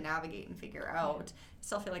we need to navigate and figure out. I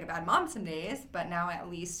still feel like a bad mom some days, but now I at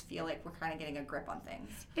least feel like we're kind of getting a grip on things.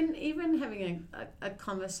 And even having a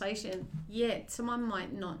conversation, someone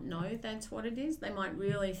might not know that's what it is. They might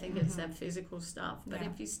really think it's that physical stuff. But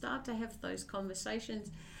if you start to have those conversations,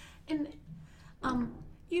 and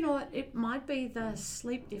it might be the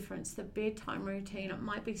sleep difference, the bedtime routine. It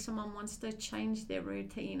might be someone wants to change their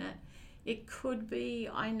routine. It could be,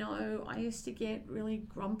 I know I used to get really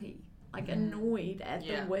grumpy, like annoyed at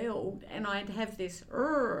the world, and I'd have this,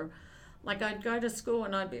 like I'd go to school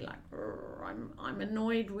and I'd be like, I'm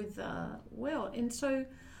annoyed with the world. And so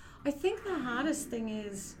I think the hardest thing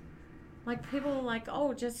is, like, people are like,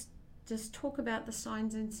 just talk about the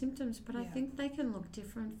signs and symptoms, but I think they can look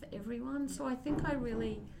different for everyone. So I think I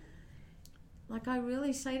really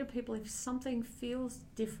say to people, if something feels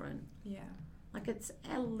different, like it's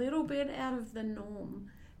a little bit out of the norm,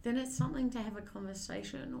 then it's something to have a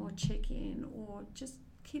conversation or check in or just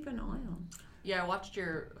keep an eye on. Yeah, I watched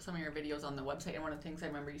some of your videos on the website, and one of the things I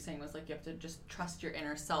remember you saying was, like, you have to just trust your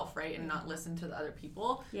inner self, right, and not listen to the other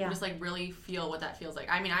people. Yeah. And just, like, really feel what that feels like.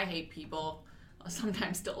 I mean, I hate people.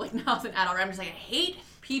 Sometimes still, like, now as an adult, I'm just like, I hate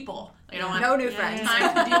people. I don't have new friends.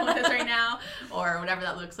 Time to deal with this right now, or whatever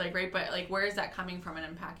that looks like, right? But, like, where is that coming from, and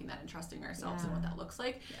unpacking that and trusting ourselves and what that looks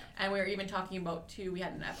like? Yeah. And we were even talking about, too, we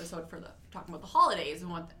had an episode talking about the holidays and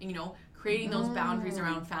what, creating those boundaries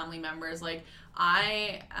around family members. Like,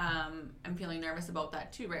 I am feeling nervous about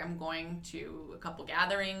that, too, right? I'm going to a couple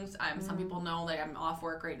gatherings. Some people know that I'm off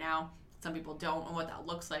work right now. Some people don't, and what that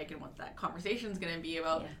looks like and what that conversation is going to be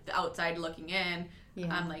about the outside looking in.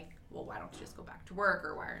 Yeah. I'm like, well, why don't you just go back to work,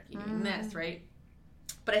 or why aren't you doing this, right?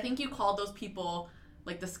 But I think you called those people,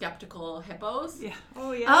 like, the skeptical hippos. Yeah.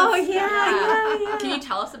 Oh, yeah. Oh, yeah. Can you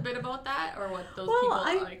tell us a bit about that, or what those people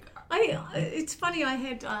like? It's funny.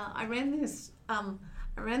 I ran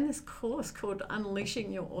this course called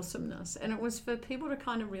Unleashing Your Awesomeness, and it was for people to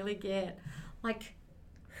kind of really get, like,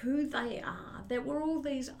 who they are, that we're all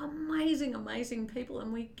these amazing, amazing people,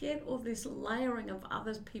 and we get all this layering of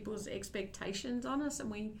other people's expectations on us, and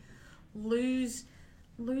we lose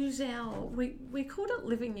we called it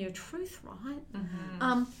living your truth,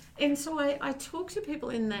 right? And so I talk to people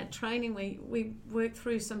in that training. We work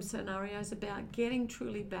through some scenarios about getting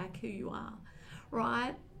truly back who you are,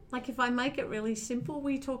 right? Like, if I make it really simple,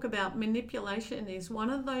 we talk about manipulation is one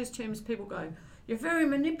of those terms people go, you're very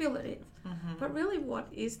manipulative. But really, what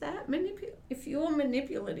is that? If you're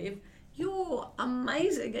manipulative, you're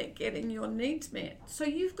amazing at getting your needs met. So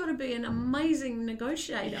you've got to be an amazing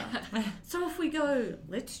negotiator. So if we go,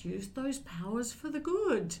 let's use those powers for the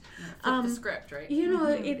good. Flip the script, right?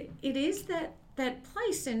 It is that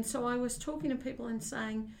place. And so I was talking to people and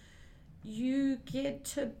saying, you get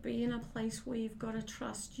to be in a place where you've got to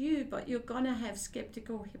trust you, but you're going to have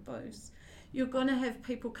skeptical hippos. You're going to have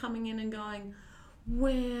people coming in and going,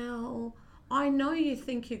 well, I know you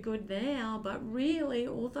think you're good now, but really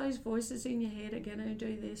all those voices in your head are going to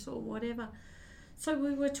do this or whatever. So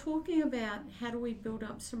we were talking about how do we build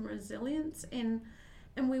up some resilience, and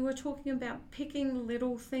we were talking about picking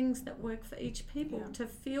little things that work for each people to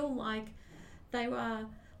feel like they were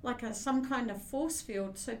like some kind of force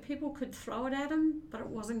field, so people could throw it at them, but it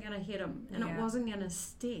wasn't going to hit them, and it wasn't going to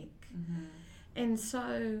stick. And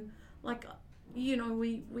so, like,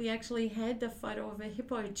 we actually had a photo of a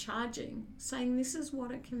hippo charging, saying this is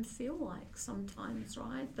what it can feel like sometimes,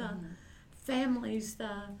 right? The families,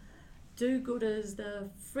 the do-gooders, the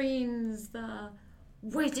friends,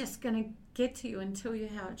 we're just going to get to you and tell you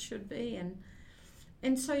how it should be.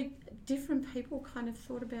 And so different people kind of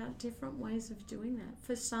thought about different ways of doing that.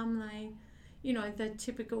 For some, they, the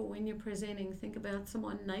typical when you're presenting, think about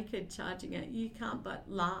someone naked charging it. You can't but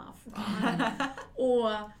laugh, right?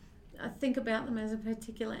 Or think about them as a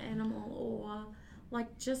particular animal, or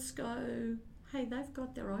like just go, hey, they've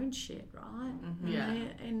got their own shit, right? Yeah.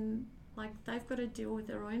 And like they've got to deal with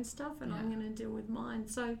their own stuff, and I'm going to deal with mine.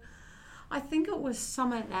 So I think it was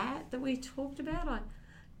some of that we talked about.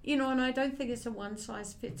 And I don't think it's a one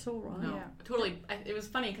size fits all, right? No, totally. It was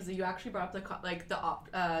funny because you actually brought up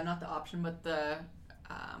not the option, but the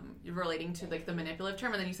relating to like the manipulative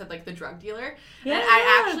term, and then you said like the drug dealer. Yeah. And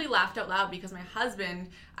I actually laughed out loud because my husband,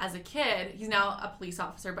 as a kid, he's now a police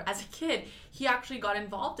officer, but as a kid, he actually got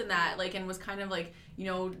involved in that, like, and was kind of like,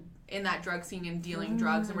 in that drug scene and dealing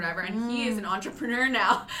drugs and whatever, and he is an entrepreneur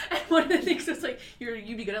now. And one of the things is like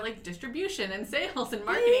you'd be good at like distribution and sales and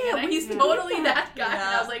marketing, and he's totally that guy. And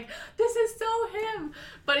I was like, this is so him.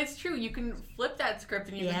 But it's true, you can flip that script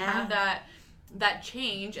and you can have that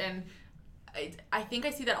change. And I think I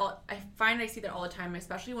see that all the time,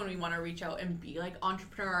 especially when we want to reach out and be like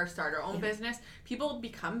entrepreneur or start our own business. People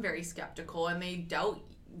become very skeptical and they doubt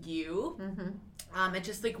you. It's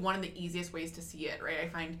just like one of the easiest ways to see it, right? I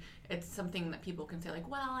find it's something that people can say like,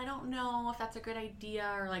 well, I don't know if that's a good idea,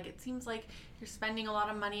 or like it seems like you're spending a lot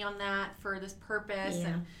of money on that for this purpose.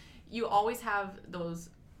 And you always have those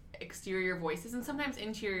exterior voices, and sometimes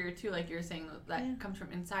interior too, like you're saying, that comes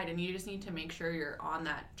from inside, and you just need to make sure you're on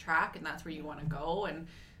that track and that's where you want to go, and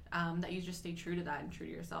that you just stay true to that and true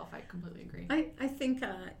to yourself. I completely agree. I think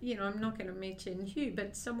I'm not going to mention you,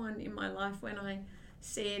 but someone in my life, when I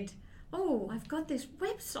said, oh, I've got this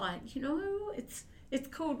website, it's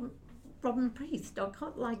called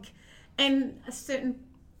robinpriest.com, and a certain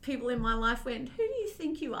people in my life went, who do you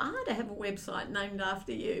think you are to have a website named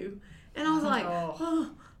after you? And I was like,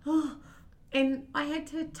 oh, and I had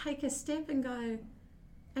to take a step and go,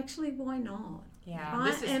 actually, why not? Yeah,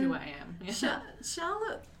 right? This is who I am. Yeah.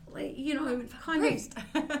 Charlotte,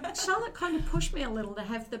 Charlotte kind of pushed me a little to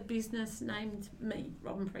have the business named me,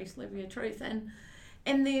 Robin Priest, Live Your Truth,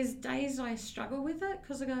 and there's days I struggle with it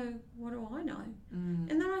because I go, what do I know? And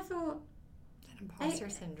then I thought, imposter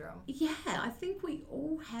syndrome. Yeah, I think we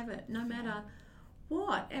all have it, no matter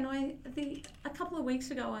what. And a couple of weeks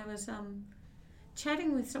ago, I was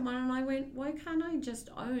chatting with someone, and I went, why can't I just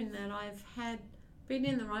own that I've been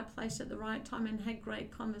in the right place at the right time and had great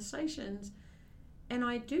conversations, and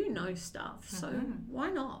I do know stuff. So why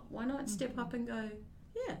not? Why not step up and go,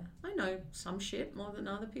 yeah, I know some shit more than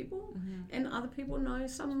other people, and other people know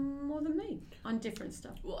some more than me on different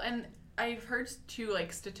stuff. Well, and I've heard too,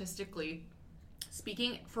 like statistically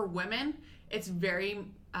speaking, for women, it's very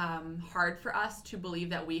hard for us to believe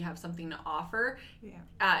that we have something to offer,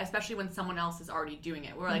 especially when someone else is already doing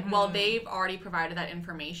it. We're like, well, they've already provided that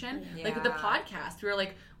information. Like with the podcast, we were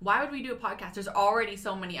like, why would we do a podcast? There's already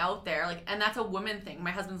so many out there. Like, and that's a woman thing. My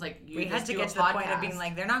husband's like, we had to get to the point of being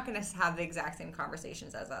like, they're not going to have the exact same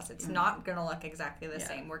conversations as us. It's not going to look exactly the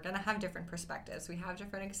same. We're going to have different perspectives. We have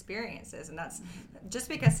different experiences, and that's just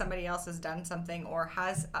because somebody else has done something or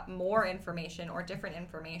has more information or different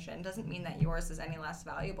information doesn't mean that yours is any less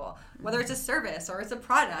valuable. Whether it's a service or it's a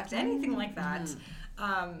product, anything like that.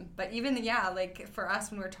 But even like for us,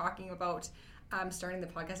 when we're talking about starting the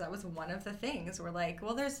podcast, that was one of the things. We're like,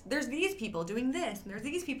 well, there's these people doing this, and there's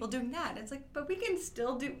these people doing that. It's like, but we can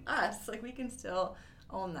still do us. Like, we can still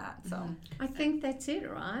own that. So I think that's it,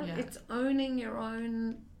 right? Yeah. It's owning your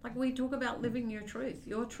own. Like, we talk about living your truth.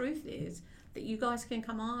 Your truth is that you guys can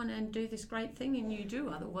come on and do this great thing, and you do.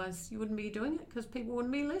 Otherwise, you wouldn't be doing it because people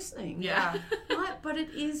wouldn't be listening. Yeah. Right? But it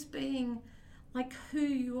is being like who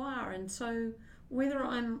you are, and so whether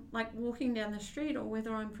I'm like walking down the street or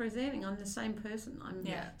whether I'm presenting, I'm the same person. I'm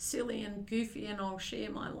silly and goofy, and I'll share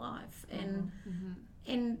my life.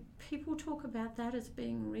 And people talk about that as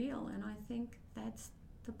being real, and I think that's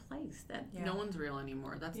the place that no one's real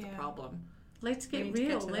anymore. That's the problem. Let's get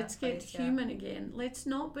real. Let's get human again. Let's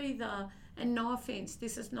not be and no offense,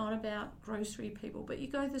 this is not about grocery people, but you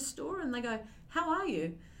go to the store and they go, how are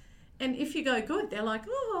you? And if you go good, they're like,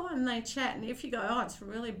 oh, and they chat. And if you go, oh, it's a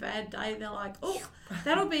really bad day, they're like, oh,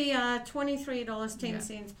 that'll be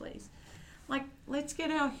 $23.10, please. Like, let's get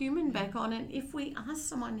our human back on. And if we ask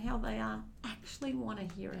someone how they are, actually want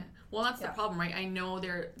to hear it. Well, that's the problem, right? I know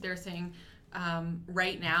they're saying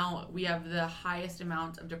right now we have the highest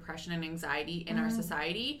amount of depression and anxiety in our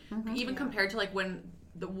society, even compared to like when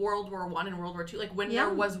the World War I and World War II, like when there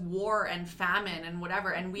was war and famine and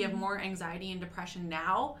whatever, and we have more anxiety and depression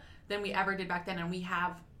now than we ever did back then, and we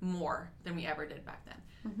have more than we ever did back then.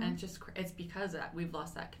 And it's because of that. We've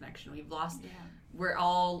lost that connection. We've lost, we're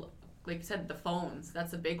all, like you said, the phones,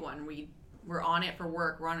 that's a big one. We're on it for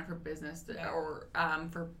work, we're on it for business, or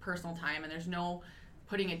for personal time, and there's no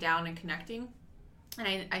putting it down and connecting.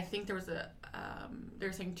 And I think there was they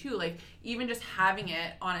were saying too, like even just having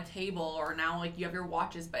it on a table, or now like you have your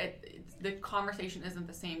watches, but the conversation isn't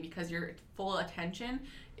the same because your full attention,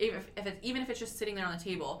 even if it's just sitting there on the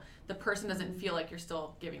table, the person doesn't feel like you're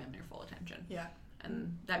still giving them your full attention. Yeah.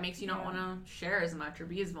 And that makes you not want to share as much or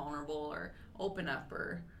be as vulnerable or open up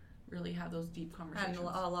or really have those deep conversations. And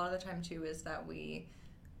a lot of the time too is that we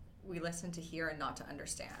listen to hear and not to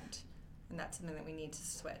understand. And that's something that we need to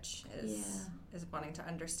switch is wanting to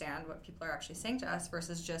understand what people are actually saying to us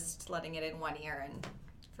versus just letting it in one ear and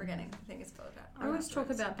forgetting things about that. I always talk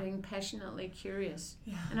about being passionately curious.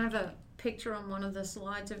 Yeah. And I have a picture on one of the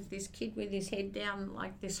slides of this kid with his head down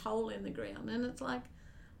like this hole in the ground. And it's like,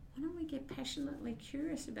 why don't we get passionately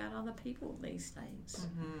curious about other people these days?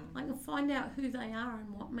 Like find out who they are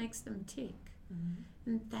and what makes them tick.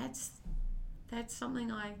 And that's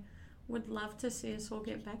something I would love to see us all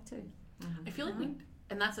get back to. I feel like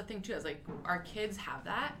and that's the thing too, is like our kids have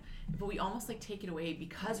that, but we almost like take it away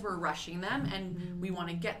because we're rushing them and we want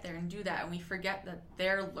to get there and do that, and we forget that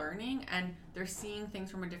they're learning and they're seeing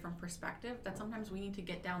things from a different perspective, that sometimes we need to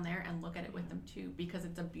get down there and look at it with them too, because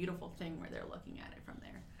it's a beautiful thing where they're looking at it from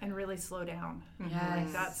there. And really slow down.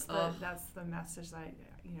 Yes. Like that's the message that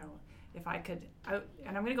if I could,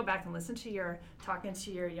 and I'm going to go back and listen to talking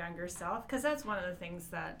to your younger self, because that's one of the things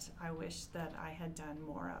that I wish that I had done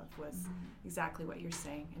more of was exactly what you're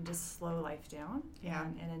saying, and just slow life down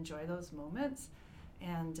and enjoy those moments,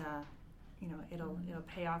 and it'll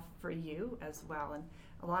pay off for you as well. And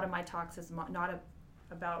a lot of my talks is not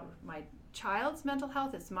about my child's mental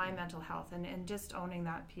health, it's my mental health, and just owning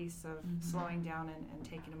that piece of slowing down and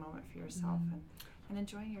taking a moment for yourself and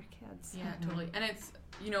enjoying your kids. Yeah, totally. And it's,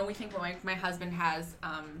 we think, well, my husband has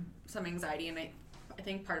some anxiety, and I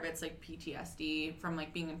think part of it's like PTSD from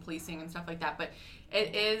like being in policing and stuff like that, but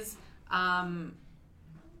it is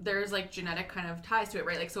there's like genetic kind of ties to it,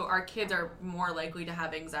 right? Like, so our kids are more likely to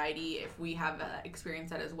have anxiety if we have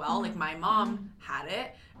experienced that as well. Like my mom had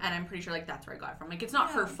it, and I'm pretty sure like that's where I got it from. Like it's not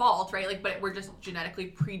her fault, right? Like, but we're just genetically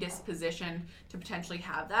predispositioned to potentially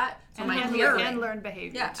have that. So and learn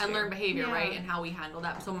behavior. Yeah, too. And learn behavior, right? And how we handle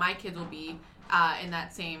that. So my kids will be in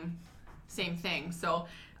that same thing. So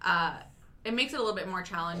it makes it a little bit more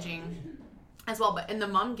challenging as well. But in the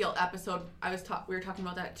mom guilt episode, we were talking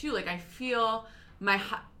about that too. Like I feel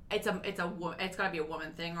it's got to be a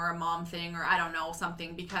woman thing or a mom thing, or I don't know,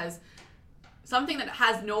 something that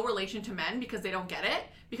has no relation to men, because they don't get it,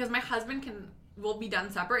 because my husband will be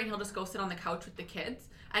done supper and he'll just go sit on the couch with the kids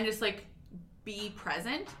and just like be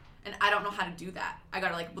present, and I don't know how to do that. I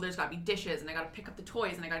gotta there's gotta be dishes, and I gotta pick up the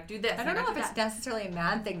toys, and I gotta do this. I don't know if it's necessarily a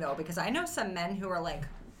man thing though, because I know some men who are like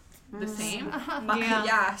the same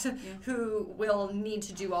who will need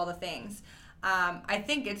to do all the things. I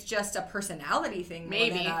think it's just a personality thing.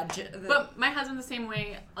 Maybe. But my husband's the same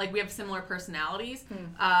way. Like, we have similar personalities.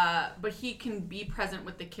 But he can be present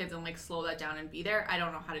with the kids and, like, slow that down and be there. I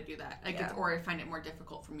don't know how to do that. Like, or I find it more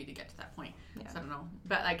difficult for me to get to that point. Yeah. So I don't know.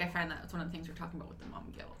 But, like, I find that's one of the things we're talking about with the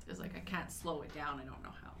mom guilt. Is, like, I can't slow it down. I don't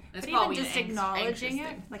know how. It's but even just acknowledging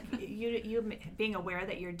it, like you being aware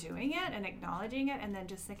that you're doing it and acknowledging it, and then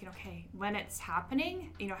just thinking, okay, when it's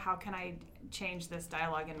happening, how can I change this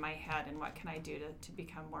dialogue in my head, and what can I do to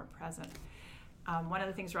become more present? One of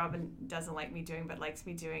the things Robin doesn't like me doing, but likes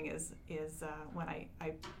me doing, is when I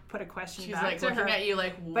put a question She's back like to looking her. at you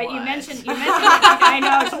like, what? But you mentioned I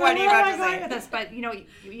know, what are you about to say with this? But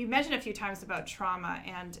you mentioned a few times about trauma,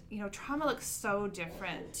 and trauma looks so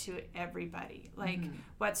different to everybody. Like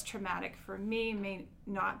what's traumatic for me may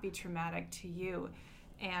not be traumatic to you,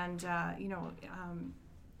 and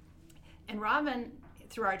and Robin,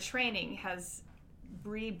 through our training, has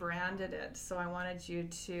rebranded it, so I wanted you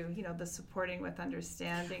to the supporting with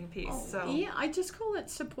understanding piece. I just call it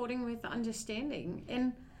supporting with understanding,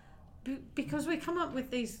 and because we come up with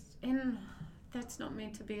these, and that's not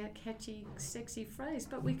meant to be a catchy, sexy phrase,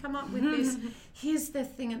 but we come up with this, here's the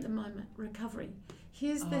thing at the moment, recovery,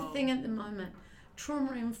 here's the thing at the moment,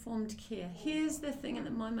 trauma-informed care, here's the thing at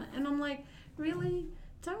the moment, and I'm like, really?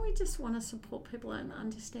 Don't we just want to support people and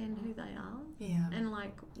understand who they are? Yeah. And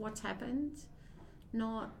like what's happened?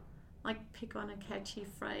 Not like pick on a catchy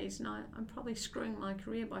phrase. And I'm probably screwing my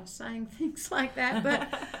career by saying things like that,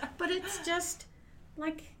 but it's just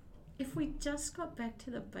like, if we just got back to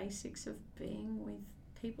the basics of being with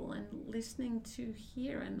people and listening to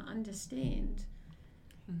hear and understand,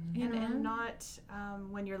 you know? And not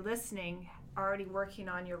when you're listening, already working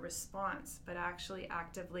on your response, but actually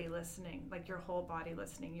actively listening, like your whole body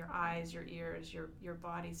listening, your eyes, your ears, your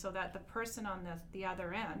body, so that the person on the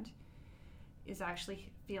other end is actually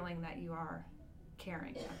feeling that you are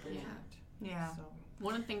caring. Yeah. So.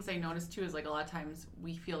 One of the things I noticed too is like a lot of times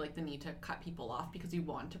we feel like the need to cut people off because we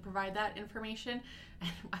want to provide that information. And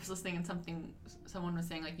I was listening and someone was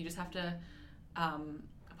saying like you just have to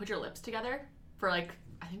put your lips together for like,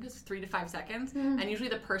 I think it's 3 to 5 seconds, and usually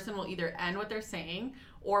the person will either end what they're saying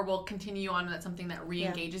or will continue on, and that's something that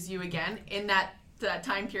re-engages you again in that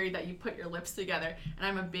time period that you put your lips together. And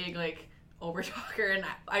I'm a big like over talker, and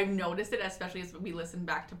I've noticed it, especially as we listen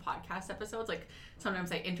back to podcast episodes. Like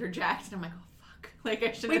sometimes I interject and I'm like, oh fuck, like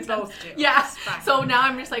I shouldn't. We both do. Yeah. So now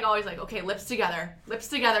I'm just like always like, okay, lips together,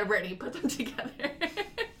 Brittany, put them together.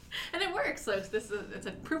 And it works. So it's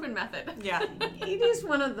a proven method. Yeah. It is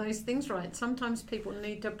one of those things, right? Sometimes people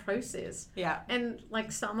need to process. Yeah. And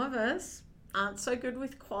like some of us aren't so good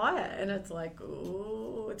with quiet, and it's like,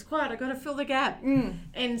 oh, it's quiet, I got to fill the gap.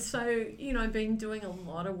 And so, you know, been doing a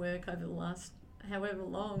lot of work over the last however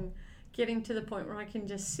long, getting to the point where I can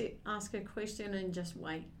just sit, ask a question and just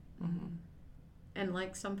wait. And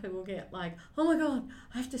like some people get like, oh my God,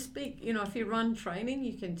 I have to speak. You know, if you run training,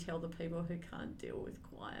 you can tell the people who can't deal with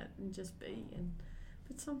quiet and just be.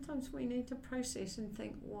 But sometimes we need to process and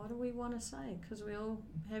think, what do we want to say? Because we all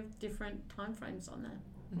have different time frames on that.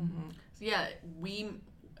 So yeah,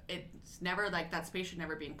 it's never like that space should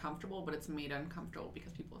never be uncomfortable, but it's made uncomfortable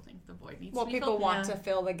because people think the void needs to be filled. People want to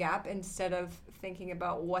fill the gap instead of thinking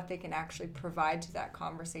about what they can actually provide to that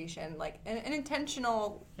conversation, like an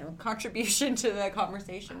intentional contribution to the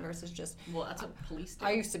conversation versus just. Well, that's what police do.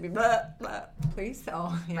 I used to be police,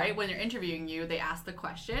 so right when they're interviewing you, they ask the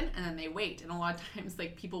question and then they wait, and a lot of times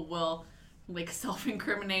like people will like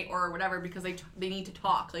self-incriminate or whatever because they need to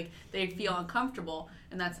talk, like they feel uncomfortable,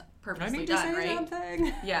 and that's purposely done, right?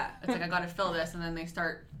 Something. Yeah, it's like I gotta fill this, and then they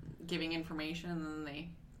start giving information, and then they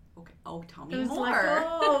tell me more. Like,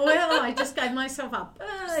 oh well, I just gave myself up.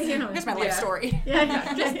 You know, here's my life story.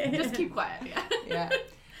 Just keep quiet.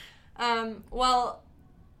 Well,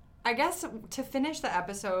 I guess to finish the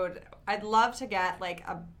episode, I'd love to get like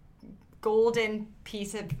a golden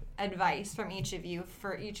piece of advice from each of you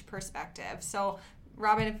for each perspective. So,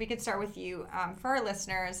 Robin, if we could start with you, for our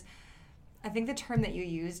listeners. I think the term that you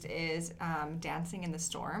used is dancing in the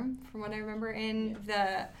storm, from what I remember in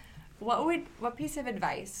what piece of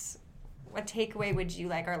advice, what takeaway would you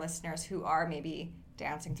like our listeners who are maybe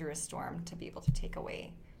dancing through a storm to be able to take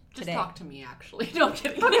away today? Just talk to me, actually. No, I'm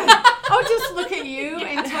kidding. Okay. I'll just look at you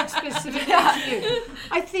and talk specifically to you.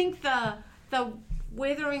 I think the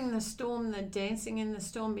weathering the storm, the dancing in the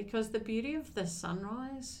storm, because the beauty of the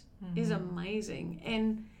sunrise is amazing,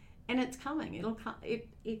 and it's coming. It'll come. It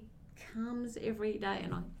comes every day,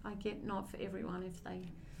 and I get not for everyone if they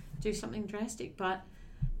do something drastic, but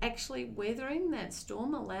actually weathering that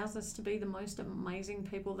storm allows us to be the most amazing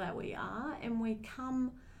people that we are, and we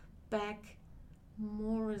come back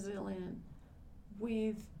more resilient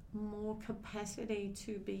with more capacity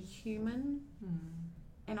to be human.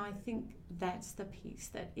 And I think that's the piece,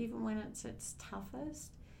 that even when it's its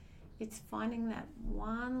toughest, it's finding that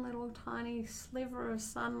one little tiny sliver of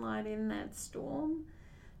sunlight in that storm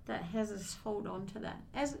that has us hold on to that.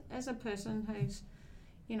 As a person who's,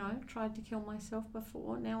 you know, tried to kill myself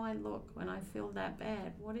before, now I look when I feel that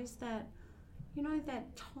bad. What is that, you know, that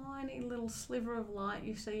tiny little sliver of light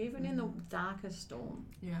you see even in the darkest storm?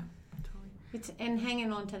 Yeah, totally. And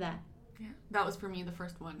hanging on to that. Yeah, that was for me the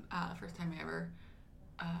first one, first time I ever,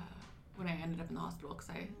 when I ended up in the hospital because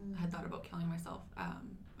I had thought about killing myself.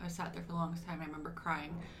 I sat there for the longest time. I remember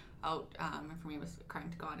crying out, and for me it was crying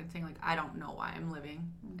to God and saying, like, I don't know why I'm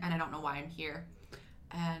living, and I don't know why I'm here.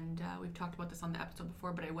 And we've talked about this on the episode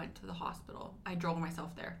before, but I went to the hospital. I drove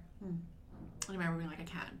myself there. I remember being like, I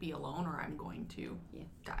can't be alone or I'm going to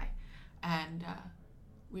die. And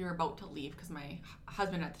we were about to leave because my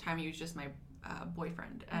husband at the time, he was just my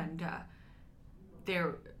boyfriend, and they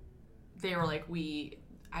were like,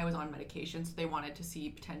 I was on medication, so they wanted to see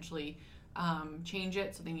potentially change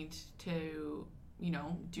it, so they need to, you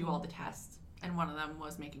know, do all the tests, and one of them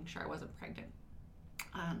was making sure I wasn't pregnant.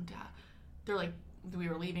 And they're like, we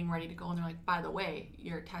were leaving, ready to go, and they're like, by the way,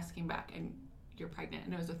 your test came back and you're pregnant.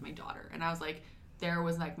 And it was with my daughter. And I was like, there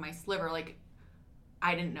was like my sliver, like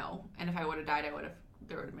I didn't know, and if I would have died, I would have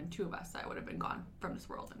there would have been 2 of us, I would have been gone from this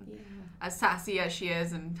world. And as sassy as she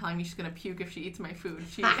is and telling me she's going to puke if she eats my food,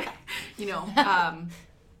 she, you know,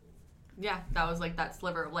 that was like that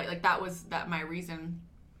sliver of light. Like that was my reason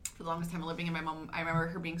for the longest time of living. And my mom, I remember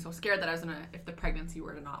her being so scared that I was going to, if the pregnancy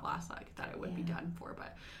were to not last, like that it would be done for.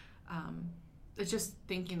 But it's just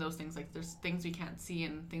thinking those things, like there's things we can't see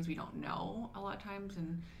and things we don't know a lot of times.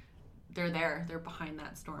 And they're behind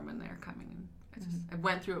that storm and they're coming. And it's just, I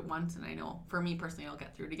went through it once, and I know for me personally I'll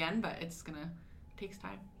get through it again, but it's it takes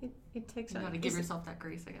time. It takes time. You got to give yourself that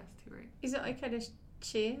grace, I guess, too, right? Is it okay to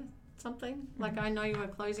share something? Like, I know you were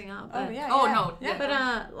closing up. No.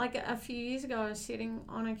 But like a few years ago, I was sitting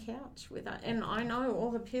on a couch and I know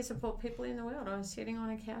all the peer support people in the world. I was sitting on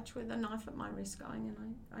a couch with a knife at my wrist going,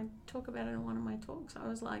 and I talk about it in one of my talks. I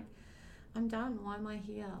was like, I'm done. Why am I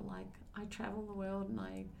here? Like, I travel the world and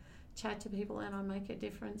I chat to people and I make a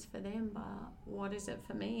difference for them, but what is it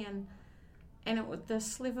for me? And it was, the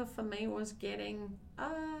sliver for me was getting,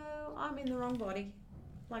 I'm in the wrong body.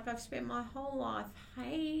 Like, I've spent my whole life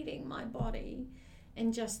hating my body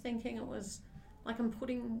and just thinking it was like I'm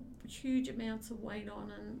putting huge amounts of weight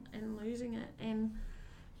on and losing it, and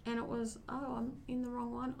it was, I'm in the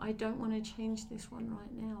wrong one. I don't want to change this one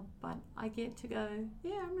right now, but I get to go,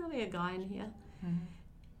 I'm really a guy in here.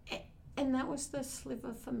 And that was the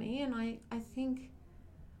sliver for me, and I think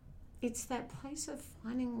it's that place of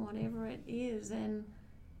finding whatever it is. And,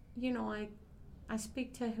 you know, I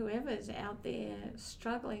speak to whoever's out there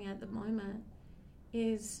struggling at the moment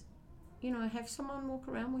is, you know, have someone walk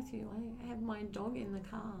around with you. I have my dog in the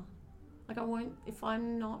car. Like, I won't, if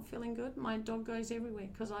I'm not feeling good, my dog goes everywhere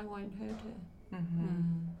because I won't hurt her.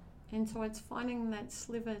 And so it's finding that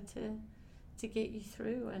sliver to get you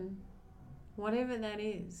through, and whatever that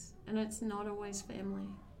is. And it's not always family.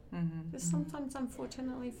 Because sometimes,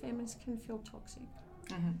 unfortunately, families can feel toxic.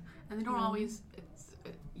 And they don't always,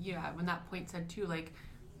 when that point said too, like,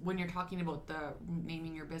 when you're talking about the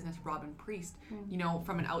naming your business Robin Priest, you know,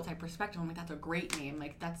 from an outside perspective, I'm like, that's a great name.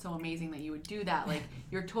 Like, that's so amazing that you would do that. Like,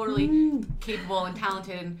 you're totally capable and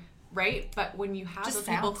talented, and right? But when you have those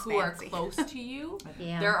people who are close to you,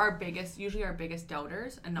 they're usually our biggest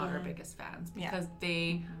doubters and not our biggest fans, because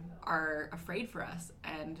they are afraid for us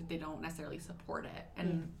and they don't necessarily support it.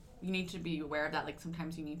 And you need to be aware of that. Like,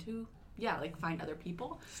 sometimes you need to find other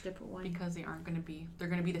people, step away, because they're going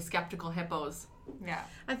to be the skeptical hippos.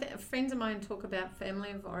 I think friends of mine talk about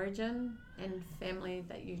family of origin and family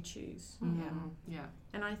that you choose.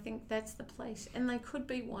 And I think that's the place, and they could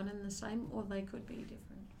be one and the same, or they could be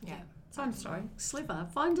different. So I'm sorry, sliver.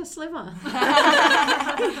 Find a sliver in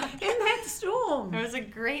that storm. It was a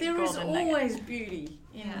great. There is always beauty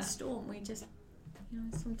in the storm. We just,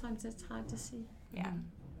 sometimes it's hard to see.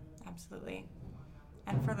 Absolutely.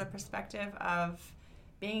 And for the perspective of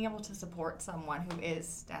being able to support someone who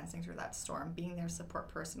is dancing through that storm, being their support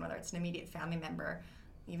person, whether it's an immediate family member,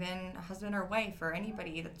 even a husband or wife, or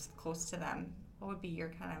anybody that's close to them, what would be your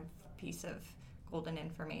kind of piece of golden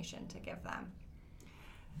information to give them?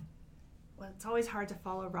 Well, it's always hard to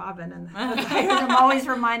follow Robin, and I'm always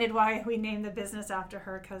reminded why we named the business after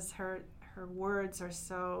her, because her words are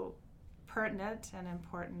so pertinent and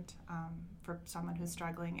important for someone who's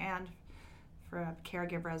struggling and for a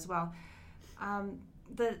caregiver as well.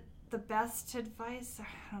 The best advice,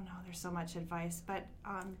 I don't know, there's so much advice, but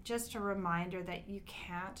just a reminder that you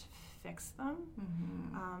can't fix them.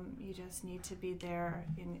 You just need to be there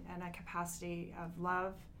in a capacity of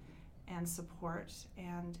love and support,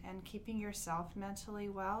 and keeping yourself mentally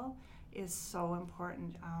well is so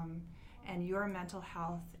important. And your mental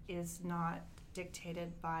health is not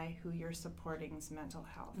dictated by who you're supporting's mental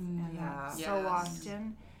health. And that so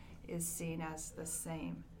often is seen as the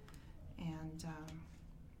same. And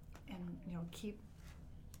keep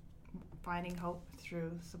finding hope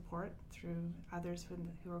through support, through others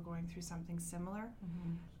who are going through something similar,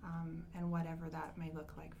 and whatever that may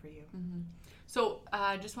look like for you. So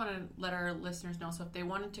I just want to let our listeners know, so if they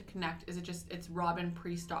wanted to connect, it's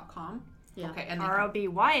robinpriest.com? Okay, and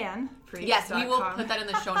ROBYN. Yes, we will put that in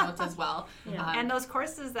the show notes as well. And those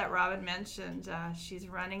courses that Robin mentioned, she's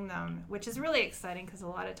running them, which is really exciting, because a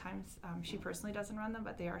lot of times she personally doesn't run them,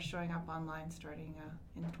 but they are showing up online starting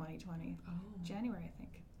in 2020, January, I think.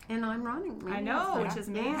 And I'm running. I know, which is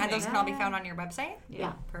amazing. And those can all be found on your website?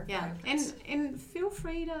 Perfect. And feel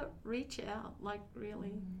free to reach out, like,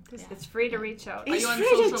 really. It's free to reach out. Are you on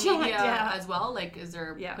social media as well? Like, is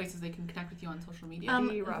there places they can connect with you on social media?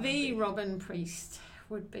 The Robin Priest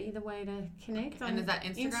would be the way to connect. And is that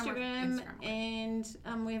Instagram? And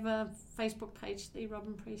we have a Facebook page, The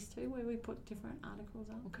Robin Priest, too, where we put different articles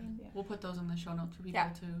up. Okay. Yeah. We'll put those in the show notes for people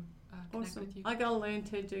to connect with you. I gotta learn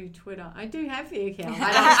to do Twitter. I do have the account.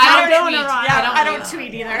 I don't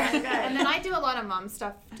tweet either. And then I do a lot of mom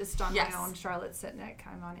stuff just on my own, Charlotte Sitnick.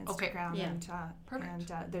 I'm on Instagram. Okay.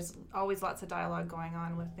 And there's always lots of dialogue going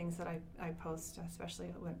on with things that I post,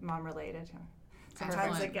 especially with mom related.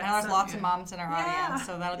 Sometimes it gets there's lots of moms in our audience,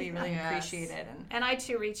 so that'll be really appreciated. And I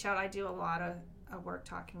too reach out. I do a lot of work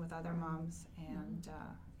talking with other moms and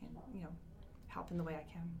helping the way I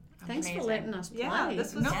can. Thanks for letting us play. Yeah,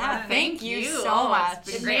 this was fun. Thank you so much.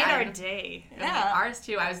 It made our day. Yeah, ours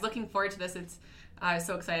too. I was looking forward to this. I was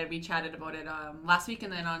so excited. We chatted about it last week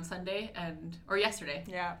and then on Sunday or yesterday.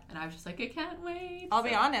 Yeah. And I was just like, I can't wait. I'll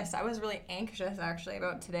be honest. I was really anxious actually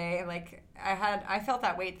about today. Like I felt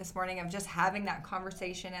that weight this morning of just having that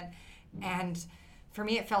conversation and for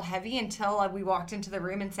me it felt heavy until we walked into the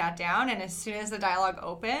room and sat down, and as soon as the dialogue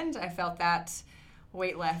opened, I felt that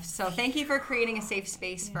weight lift. So thank you for creating a safe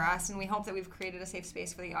space for us, and we hope that we've created a safe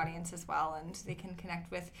space for the audience as well, and they can connect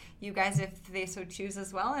with you guys if they so choose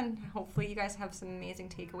as well, and hopefully you guys have some amazing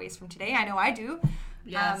takeaways from today. I know I do.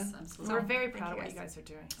 Yes, absolutely. We're very proud of what you guys are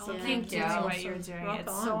doing. So thank you. What you're doing.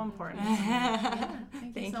 It's so important.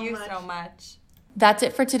 Thank you so much. That's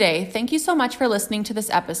it for today. Thank you so much for listening to this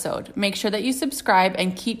episode. Make sure that you subscribe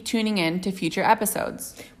and keep tuning in to future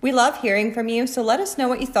episodes. We love hearing from you, so let us know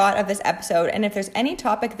what you thought of this episode, and if there's any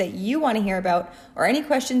topic that you want to hear about or any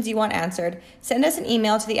questions you want answered, send us an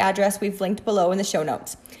email to the address we've linked below in the show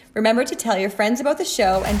notes. Remember to tell your friends about the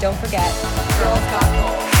show, and don't forget, Girls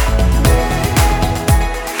Got Goals.